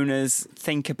gun owners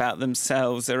think about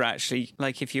themselves are actually,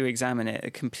 if you examine it,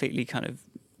 a completely kind of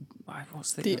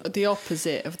what's the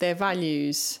opposite of their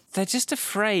values. They're just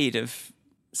afraid of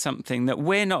something that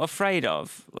we're not afraid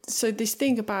of. So this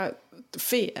thing about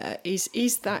fear is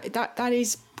that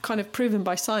is kind of proven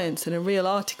by science in a real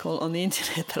article on the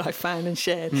internet that I found and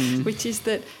shared, which is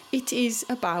that it is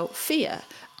about fear.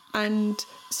 And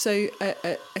so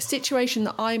a situation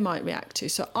that I might react to.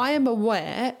 So I am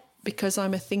aware, because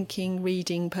I'm a thinking,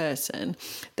 reading person,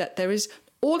 that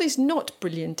all is not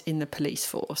brilliant in the police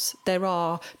force. There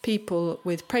are people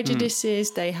with prejudices.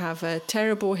 They have a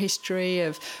terrible history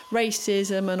of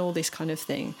racism and all this kind of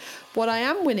thing. What I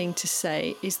am willing to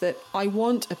say is that I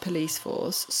want a police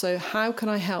force. So how can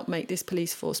I help make this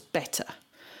police force better?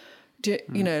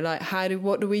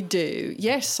 What do we do?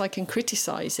 Yes, I can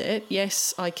criticise it.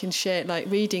 Yes, I can share,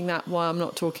 reading that Why I'm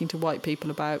Not Talking to White People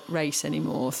About Race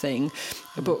Anymore thing.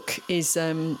 The book is,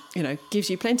 gives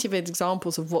you plenty of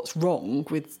examples of what's wrong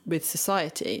with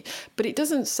society, but it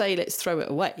doesn't say let's throw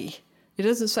it away. It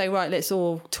doesn't say, right, let's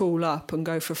all tool up and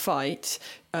go for a fight,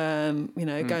 go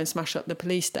and smash up the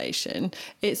police station.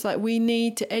 It's we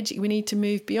need to we need to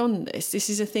move beyond this. This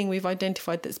is a thing we've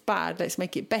identified that's bad. Let's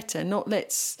make it better, not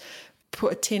let's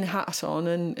put a tin hat on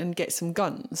and get some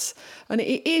guns. And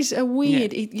it is a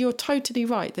weird, you're totally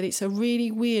right, that it's a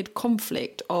really weird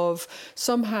conflict of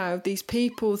somehow these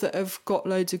people that have got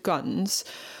loads of guns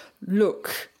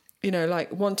look,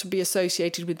 want to be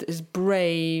associated with as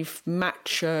brave,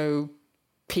 macho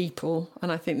people.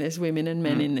 And I think there's women and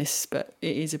men in this, but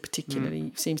it is a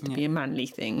particularly, seems to be a manly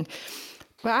thing.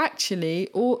 But actually,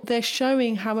 they're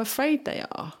showing how afraid they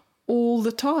are all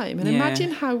the time. And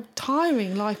imagine how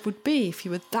tiring life would be if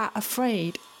you were that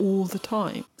afraid all the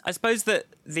time. I suppose that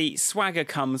the swagger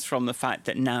comes from the fact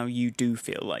that now you do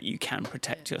feel like you can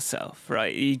protect yourself,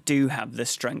 right? You do have the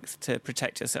strength to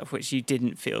protect yourself, which you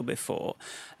didn't feel before.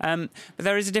 But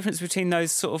there is a difference between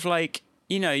those sort of like,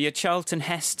 you know, your Charlton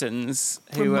Hestons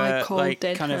who are like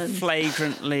kind of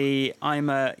flagrantly,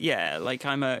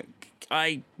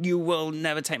 you will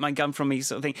never take my gun from me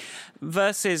sort of thing,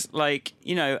 versus like,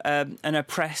 you know, an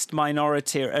oppressed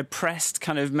minority or oppressed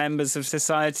kind of members of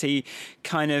society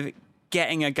kind of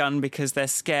getting a gun because they're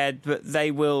scared, but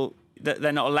they're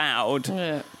not allowed.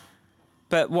 Yeah.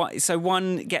 But so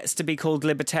one gets to be called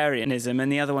libertarianism and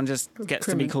the other one just gets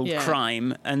to be called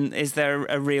crime. And is there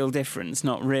a real difference?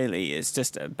 Not really. It's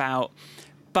just about,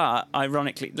 but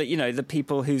ironically, you know, the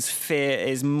people whose fear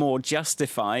is more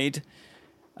justified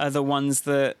are the ones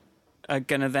that are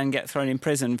going to then get thrown in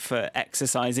prison for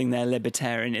exercising their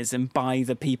libertarianism by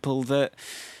the people that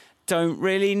don't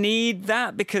really need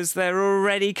that because they're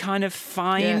already kind of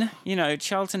fine. Yeah. You know,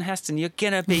 Charlton Heston, you're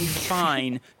going to be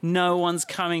fine. No one's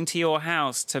coming to your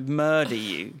house to murder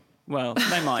you. Well,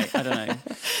 they might, I don't know.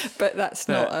 But that's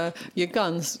not... your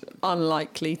gun's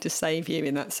unlikely to save you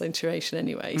in that situation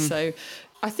anyway. So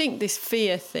I think this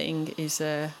fear thing is...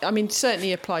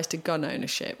 certainly applies to gun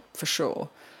ownership, for sure.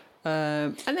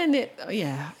 And then,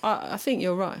 I think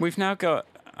you're right. We've now got...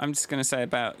 I'm just going to say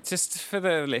just for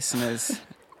the listeners...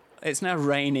 It's now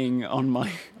raining on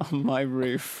my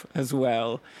roof as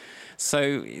well.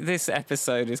 So this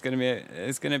episode is going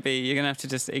to be you're going to have to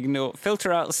just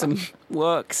filter out some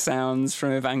work sounds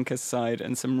from Ivanka's side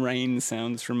and some rain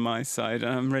sounds from my side.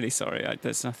 And I'm really sorry.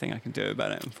 There's nothing I can do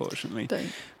about it, unfortunately.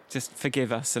 Don't. Just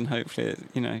forgive us, and hopefully,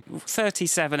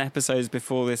 37 episodes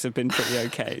before this have been pretty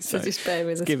okay. So just bear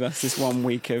with us. Give us this 1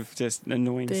 week of just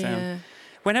annoying sound.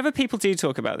 Whenever people do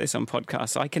talk about this on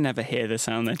podcasts, I can never hear the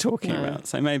sound they're talking about.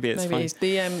 So maybe it's fine.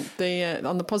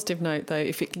 On the positive note, though,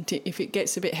 if it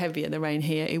gets a bit heavier, the rain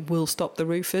here, it will stop the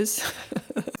roofers.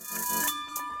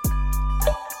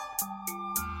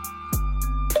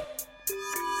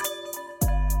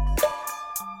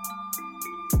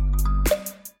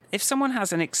 If someone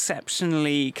has an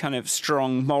exceptionally kind of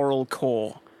strong moral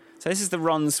core, so this is the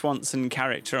Ron Swanson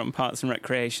character on Parks and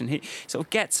Recreation. He sort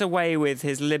of gets away with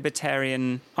his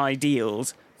libertarian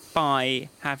ideals by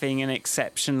having an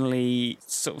exceptionally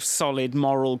sort of solid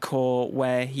moral core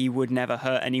where he would never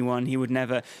hurt anyone, he would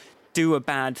never do a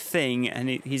bad thing, and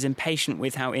he's impatient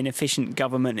with how inefficient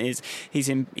government is. He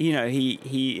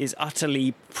is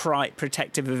utterly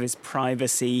protective of his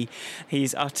privacy.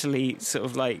 He's utterly sort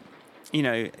of like,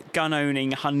 gun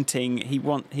owning, hunting. He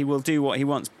will do what he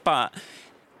wants, but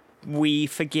we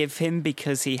forgive him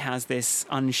because he has this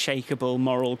unshakable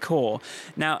moral core.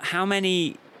 Now, how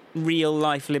many real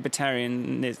life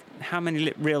libertarians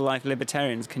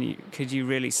could you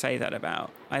really say that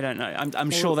about? I don't know. I'm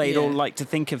sure they'd all like to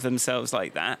think of themselves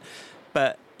like that,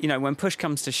 but when push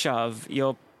comes to shove,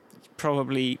 you're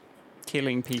probably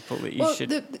killing people that you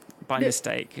should by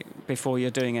mistake before you're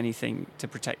doing anything to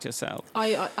protect yourself.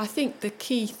 I think the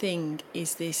key thing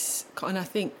is this, and I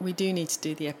think we do need to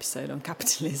do the episode on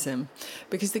capitalism,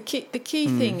 because the key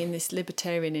thing in this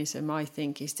libertarianism, I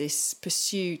think, is this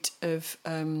pursuit of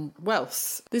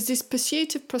wealth. There's this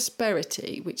pursuit of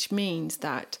prosperity, which means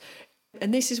that,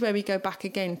 and this is where we go back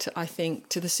again to, I think,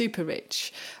 to the super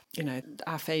rich,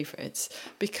 our favourites,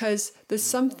 because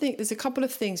there's a couple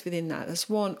of things within that. There's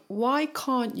one, why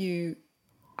can't you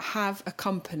have a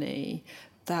company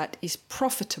that is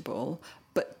profitable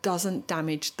but doesn't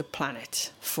damage the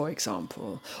planet, for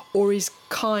example, or is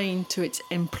kind to its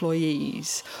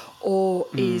employees, or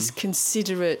is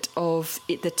considerate of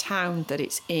the town that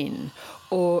it's in,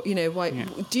 or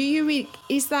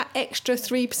is that extra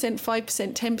 3%,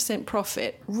 5%, 10%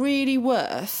 profit really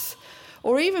worth,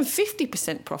 or even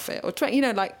 50% profit, or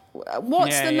 20%,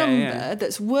 what's the number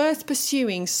that's worth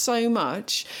pursuing so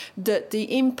much that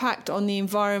the impact on the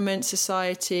environment,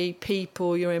 society,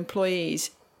 people, your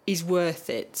employees is worth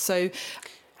it? So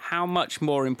how much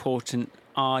more important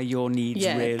are your needs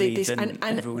really than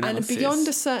everyone else's? And beyond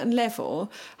a certain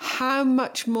level, how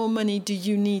much more money do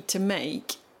you need to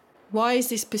make? Why is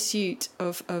this pursuit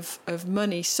of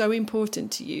money so important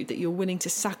to you that you're willing to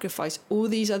sacrifice all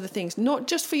these other things, not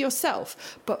just for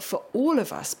yourself, but for all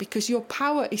of us? Because your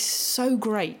power is so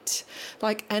great.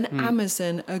 Like an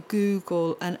Amazon, a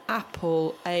Google, an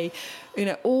Apple,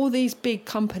 all these big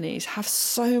companies have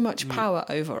so much power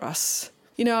over us.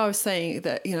 I was saying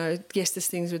that, yes, there's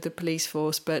things with the police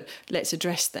force, but let's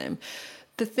address them.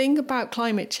 The thing about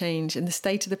climate change and the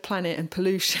state of the planet and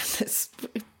pollution that's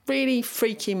really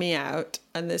freaking me out,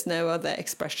 and there's no other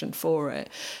expression for it,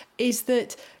 is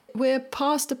that we're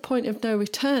past a point of no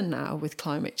return now with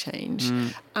climate change.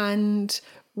 And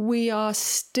we are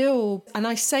still, and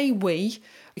I say we,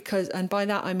 because, and by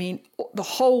that I mean the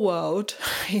whole world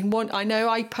in one. I know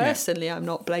I personally, I'm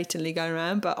not blatantly going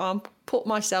around, but I'll put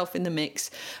myself in the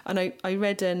mix. And I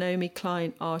read a Naomi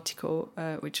Klein article,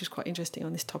 which was quite interesting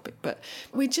on this topic. But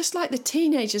we're just like the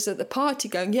teenagers at the party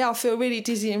going, yeah, I feel really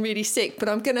dizzy and really sick, but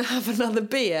I'm going to have another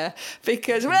beer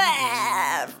because,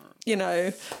 you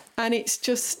know, and it's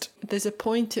just, there's a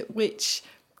point at which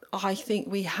I think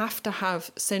we have to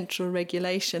have central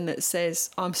regulation that says,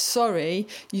 I'm sorry,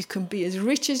 you can be as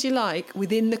rich as you like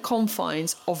within the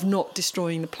confines of not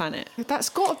destroying the planet. That's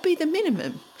got to be the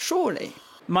minimum, surely.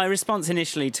 My response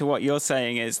initially to what you're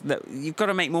saying is that you've got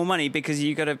to make more money because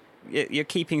you're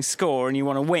keeping score and you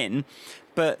want to win.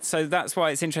 But so that's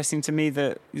why it's interesting to me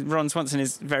that Ron Swanson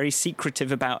is very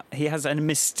secretive about, he has a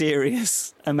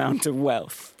mysterious amount of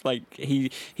wealth. Like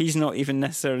he's not even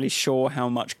necessarily sure how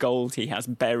much gold he has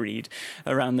buried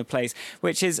around the place,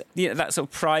 which is, you know, that sort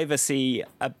of privacy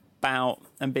about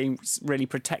and being really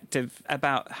protective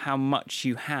about how much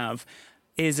you have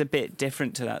is a bit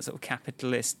different to that sort of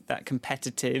capitalist, that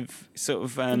competitive sort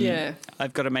of,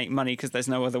 I've got to make money because there's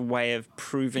no other way of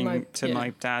proving to my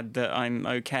dad that I'm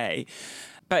okay.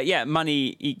 But yeah,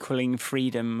 money equaling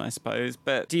freedom, I suppose.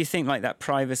 But do you think like that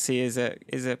privacy is a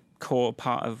core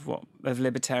part of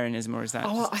libertarianism, or is that?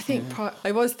 I think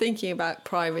I was thinking about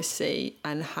privacy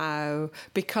and how,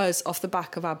 because off the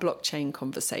back of our blockchain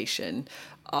conversation,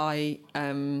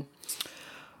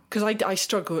 because I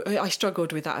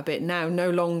struggled with that a bit now, no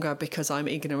longer because I'm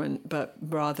ignorant, but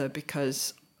rather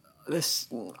because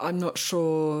I'm not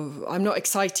sure, I'm not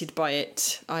excited by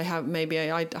it. I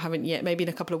haven't yet. Maybe in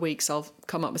a couple of weeks I'll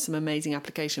come up with some amazing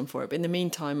application for it. But in the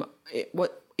meantime,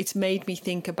 it's made me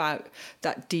think about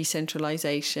that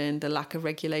decentralization, the lack of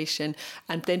regulation,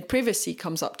 and then privacy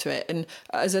comes up to it. And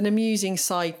as an amusing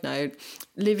side note,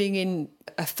 living in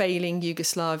a failing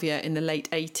Yugoslavia in the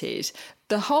late 80s,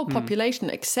 the whole population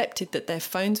accepted that their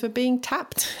phones were being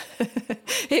tapped.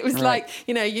 It was like,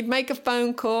 you know, you'd make a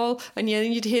phone call and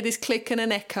you'd hear this click and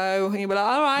an echo and you'd be like,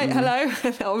 all right, hello.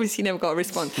 Obviously never got a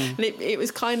response. And it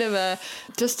was kind of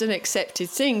just an accepted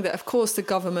thing that, of course, the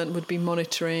government would be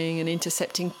monitoring and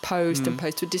intercepting post and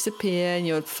post would disappear and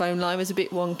your phone line was a bit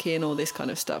wonky and all this kind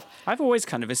of stuff. I've always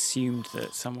kind of assumed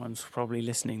that someone's probably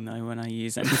listening, though, when I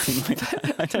use anything like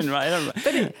that. I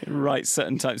don't write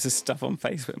certain types of stuff on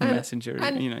Facebook Messenger.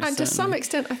 And to some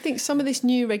extent, I think some of this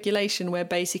new regulation where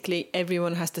basically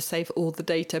everyone has to save all the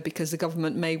data because the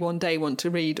government may one day want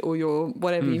to read all your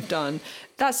whatever you've done,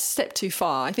 that's a step too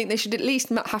far. I think they should at least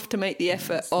have to make the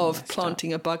effort of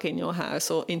planting a bug in your house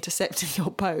or intercepting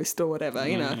your post or whatever.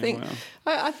 You know,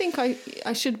 I think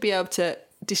I should be able to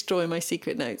destroy my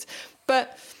secret notes.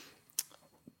 But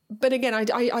again,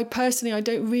 I personally, I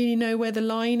don't really know where the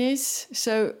line is.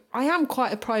 So I am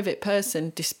quite a private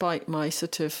person, despite my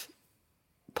sort of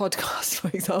podcast, for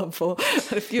example,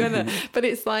 and a few other. But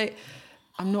it's like,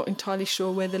 I'm not entirely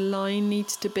sure where the line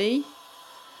needs to be.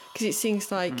 Because it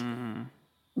seems like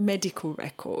medical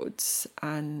records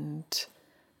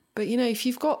But, you know, if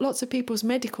you've got lots of people's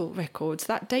medical records,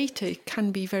 that data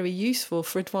can be very useful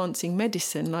for advancing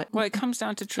medicine. Well, it comes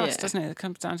down to trust, doesn't it? It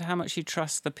comes down to how much you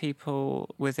trust the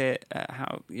people with it,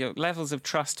 how your levels of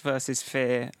trust versus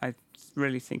fear, I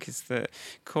really think is the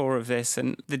core of this.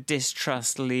 And the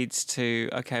distrust leads to,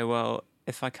 okay, well,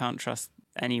 if I can't trust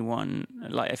anyone,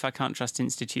 like if I can't trust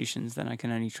institutions, then I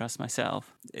can only trust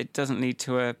myself. It doesn't lead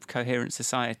to a coherent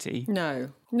society.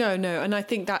 No. And I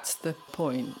think that's the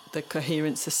point, the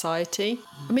coherent society.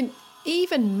 I mean,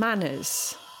 even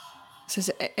manners. So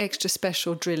there's extra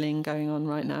special drilling going on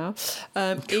right now.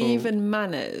 Cool. Even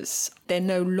manners, they're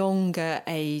no longer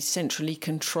a centrally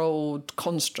controlled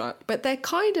construct, but they're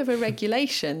kind of a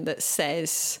regulation that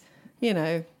says, you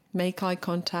know, make eye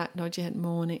contact, nod your head,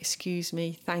 morning, excuse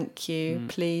me, thank you,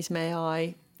 please, may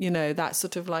I? You know, that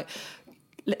sort of like,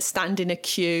 let's stand in a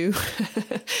queue.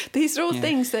 These are all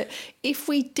things that if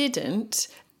we didn't,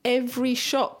 every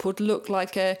shop would look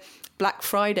like a Black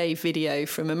Friday video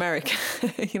from America.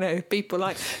 You know, people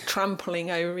like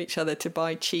trampling over each other to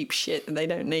buy cheap shit that they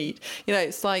don't need. You know,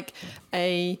 it's like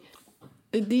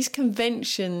these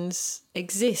conventions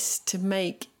exist to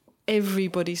make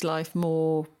everybody's life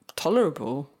more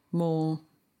tolerable, more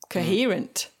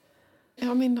coherent.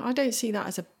 I mean, I don't see that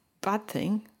as a bad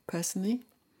thing, personally.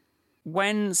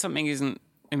 When something isn't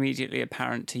immediately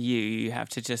apparent to you, you have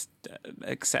to just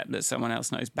accept that someone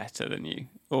else knows better than you,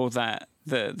 or that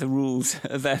the rules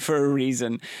are there for a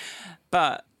reason.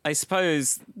 But I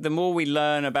suppose the more we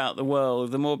learn about the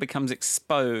world, the more it becomes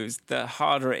exposed, the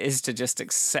harder it is to just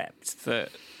accept that,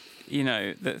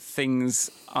 that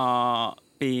things are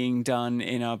being done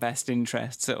in our best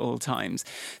interests at all times.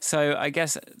 So I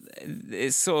guess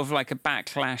it's sort of like a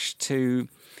backlash to,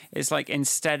 it's like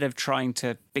instead of trying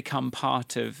to become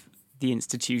part of the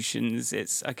institutions,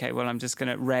 it's, okay, well, I'm just going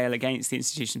to rail against the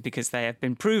institutions because they have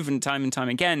been proven time and time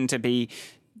again to be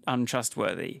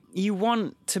untrustworthy. You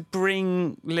want to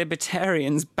bring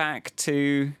libertarians back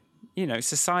to,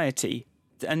 society.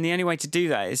 And the only way to do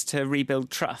that is to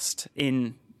rebuild trust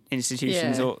in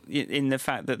institutions, or in the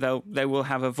fact that they will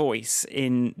have a voice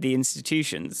in the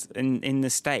institutions, in the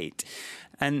state.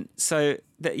 And so,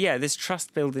 this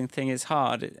trust building thing is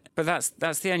hard, but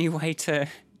that's the only way to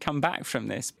come back from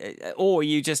this. Or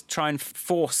you just try and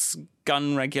force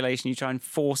gun regulation, you try and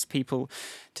force people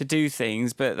to do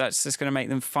things, but that's just going to make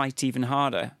them fight even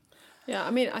harder. Yeah,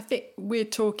 I mean, I think we're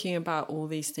talking about all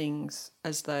these things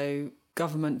as though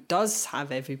government does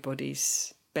have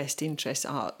everybody's best interests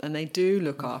at heart, and they do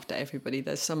look after everybody.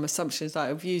 There's some assumptions that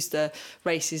I've used the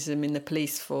racism in the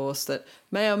police force that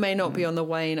may or may not be on the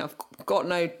wane. I've got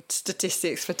no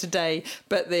statistics for today,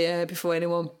 but before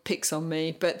anyone picks on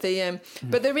me, but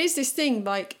but there is this thing,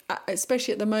 like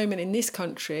especially at the moment in this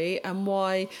country, and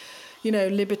why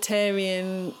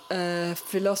libertarian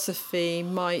philosophy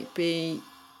might be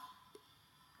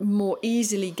more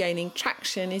easily gaining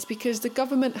traction is because the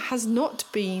government has not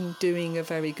been doing a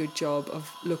very good job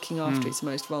of looking after its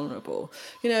most vulnerable.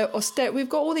 We've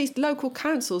got all these local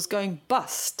councils going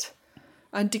bust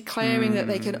and declaring that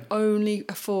they can only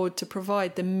afford to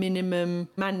provide the minimum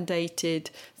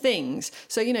mandated things.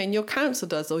 So, and your council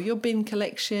does all your bin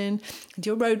collection and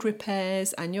your road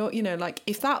repairs and your,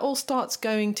 if that all starts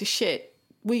going to shit,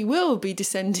 we will be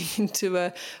descending into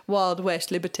a Wild West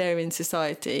libertarian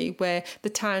society where the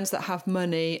towns that have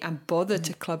money and bother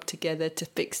to club together to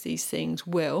fix these things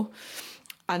will,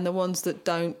 and the ones that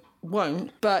don't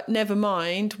won't. But never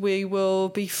mind, we will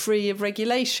be free of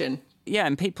regulation. Yeah,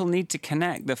 and people need to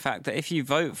connect the fact that if you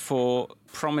vote for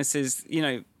promises,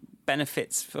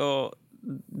 benefits for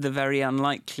the very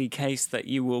unlikely case that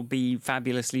you will be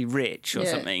fabulously rich or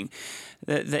something,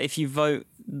 that if you vote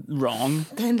wrong,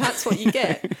 then that's what you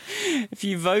get. If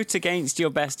you vote against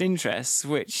your best interests,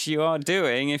 which you are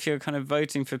doing, if you're kind of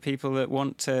voting for people that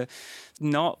want to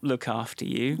not look after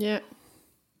you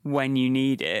when you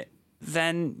need it,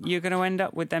 then you're going to end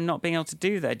up with them not being able to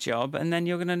do their job, and then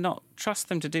you're going to not trust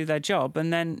them to do their job,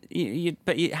 and then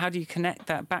how do you connect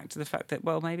that back to the fact that,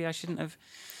 well, maybe I shouldn't have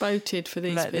voted for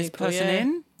these let people, this person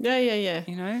in?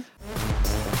 Yeah.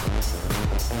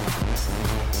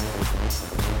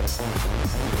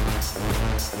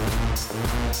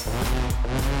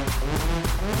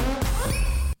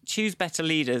 Choose better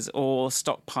leaders or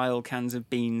stockpile cans of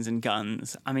beans and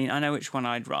guns. I mean, I know which one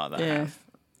I'd rather have.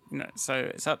 So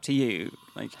it's up to you.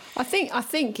 I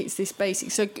think it's this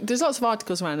basic. So there's lots of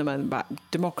articles around the moment about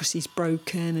democracy's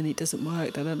broken and it doesn't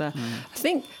work. I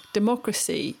think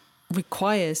democracy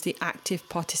requires the active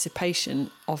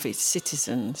participation of its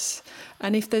citizens,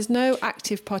 and if there's no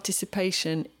active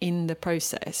participation in the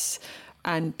process,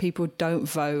 and people don't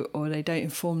vote, or they don't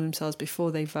inform themselves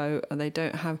before they vote, or they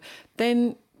don't have,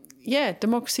 then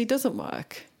democracy doesn't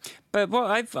work. But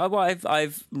what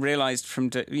I've realised from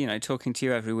talking to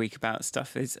you every week about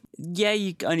stuff is,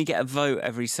 you only get a vote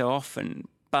every so often,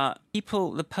 but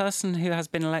the person who has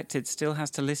been elected still has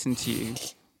to listen to you,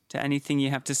 to anything you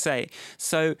have to say.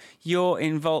 So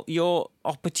your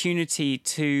opportunity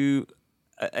to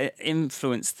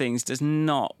influence things does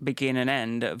not begin and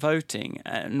end at voting.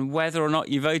 And whether or not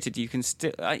you voted, you can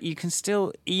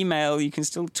still email, you can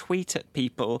still tweet at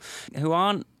people who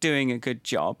aren't doing a good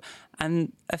job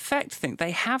and affect things. They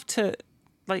have to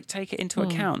take it into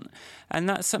account. And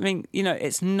that's something,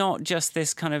 it's not just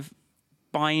this kind of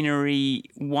binary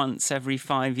once every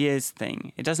 5 years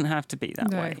thing. It doesn't have to be that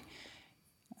way.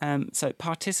 So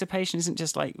participation isn't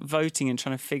just like voting and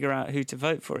trying to figure out who to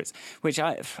vote for.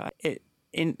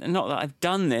 Not that I've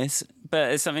done this,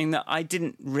 but it's something that I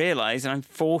didn't realise, and I'm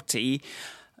 40,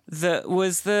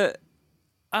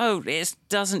 it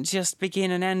doesn't just begin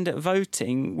and end at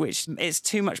voting, which it's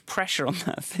too much pressure on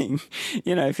that thing,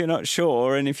 if you're not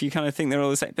sure and if you kind of think they're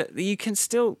all the same. But you can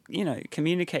still,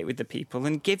 communicate with the people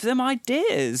and give them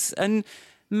ideas and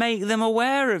make them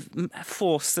aware of,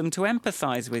 force them to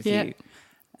empathise with you.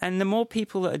 And the more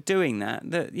people that are doing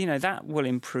that will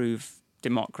improve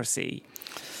democracy.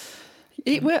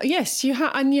 It will, yes. You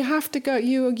have to go.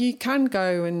 You can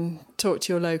go and talk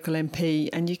to your local MP,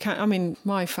 and you can. I mean,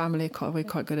 my family we're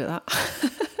quite good at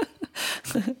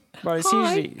that. Well, it's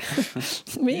Hi.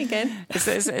 usually Me again.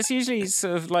 It's usually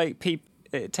sort of like people.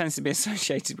 It tends to be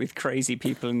associated with crazy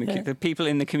people in the people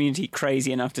in the community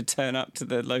crazy enough to turn up to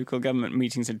the local government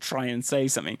meetings and try and say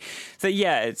something. So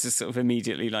it's just sort of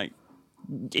immediately like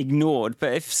ignored.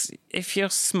 But if you're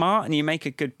smart and you make a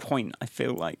good point, I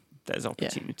feel like there's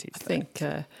opportunities. I think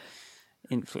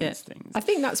influence things. I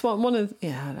think that's one of I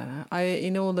don't know.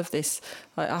 In all of this,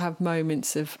 I have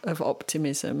moments of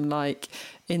optimism, like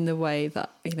in the way that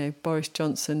Boris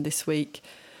Johnson this week.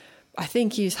 I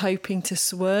think he's hoping to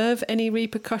swerve any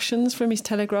repercussions from his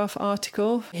Telegraph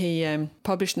article. He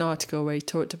published an article where he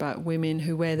talked about women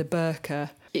who wear the burqa.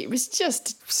 It was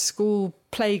just school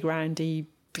playgroundy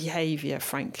behaviour,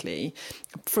 frankly,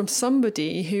 from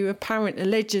somebody who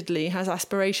allegedly has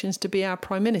aspirations to be our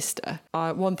Prime Minister.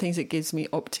 One thing that gives me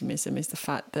optimism is the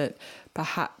fact that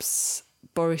perhaps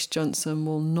Boris Johnson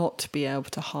will not be able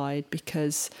to hide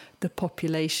because the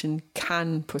population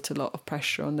can put a lot of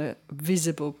pressure on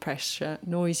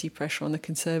noisy pressure on the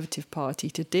Conservative Party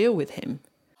to deal with him.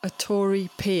 A Tory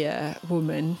peer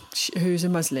woman who's a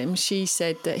Muslim, she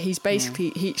said that he's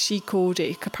basically, she called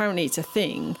it, apparently it's a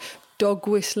thing, dog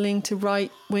whistling to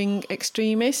right-wing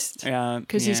extremists.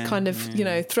 Because he's kind of,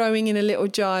 throwing in a little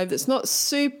jive that's not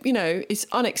it's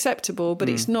unacceptable, but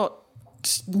it's not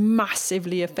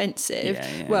massively offensive.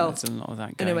 Well, there's a lot of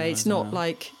that anyway, it's not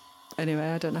like... Anyway,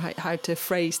 I don't know how to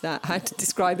phrase that, how to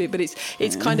describe it, but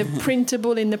it's kind of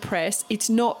printable in the press. It's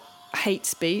not hate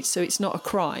speech, so it's not a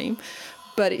crime,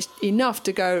 but it's enough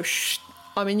to go, shh,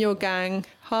 I'm in your gang,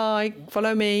 hi,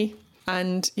 follow me.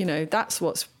 And, that's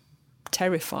what's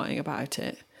terrifying about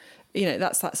it.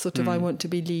 That's that sort of I want to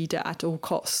be leader at all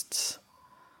costs.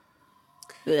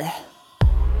 Blech.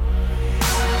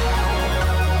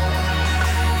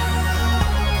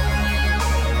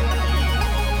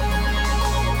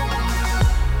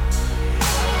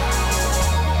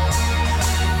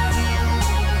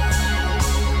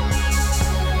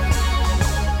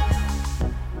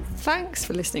 Thanks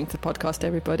for listening to the podcast,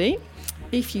 everybody.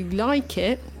 If you like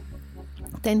it,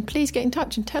 then please get in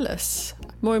touch and tell us.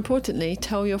 More importantly,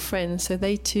 tell your friends so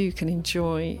they too can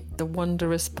enjoy the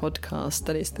wondrous podcast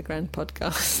that is the Grand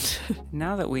Podcast.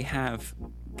 Now that we have,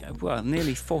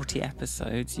 nearly 40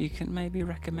 episodes, you can maybe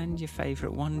recommend your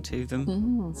favourite one to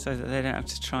them so that they don't have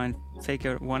to try and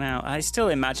figure one out. I still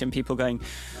imagine people going,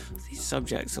 these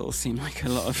subjects all seem like a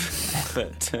lot of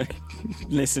effort to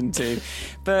listen to.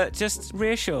 But just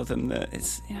reassure them that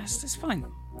it's fine.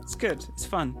 It's good. It's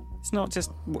fun. It's not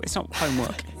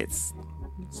homework. It's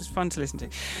just fun to listen to.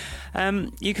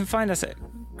 You can find us at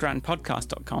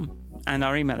grandpodcast.com. And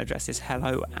our email address is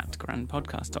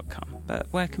hello@grandpodcast.com. But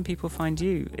where can people find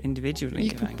you individually? You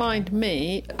can find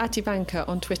me at Ivanka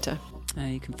on Twitter.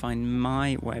 You can find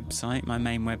my website, my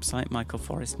main website,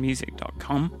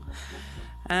 michaelforrestmusic.com.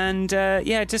 And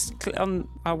just click on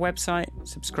our website,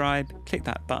 subscribe, click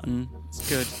that button. It's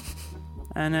good.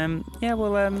 And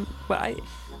we'll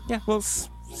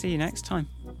see you next time.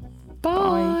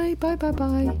 Bye. Bye. Bye.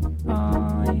 Bye.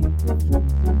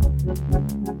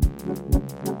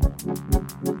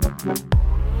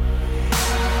 Bye.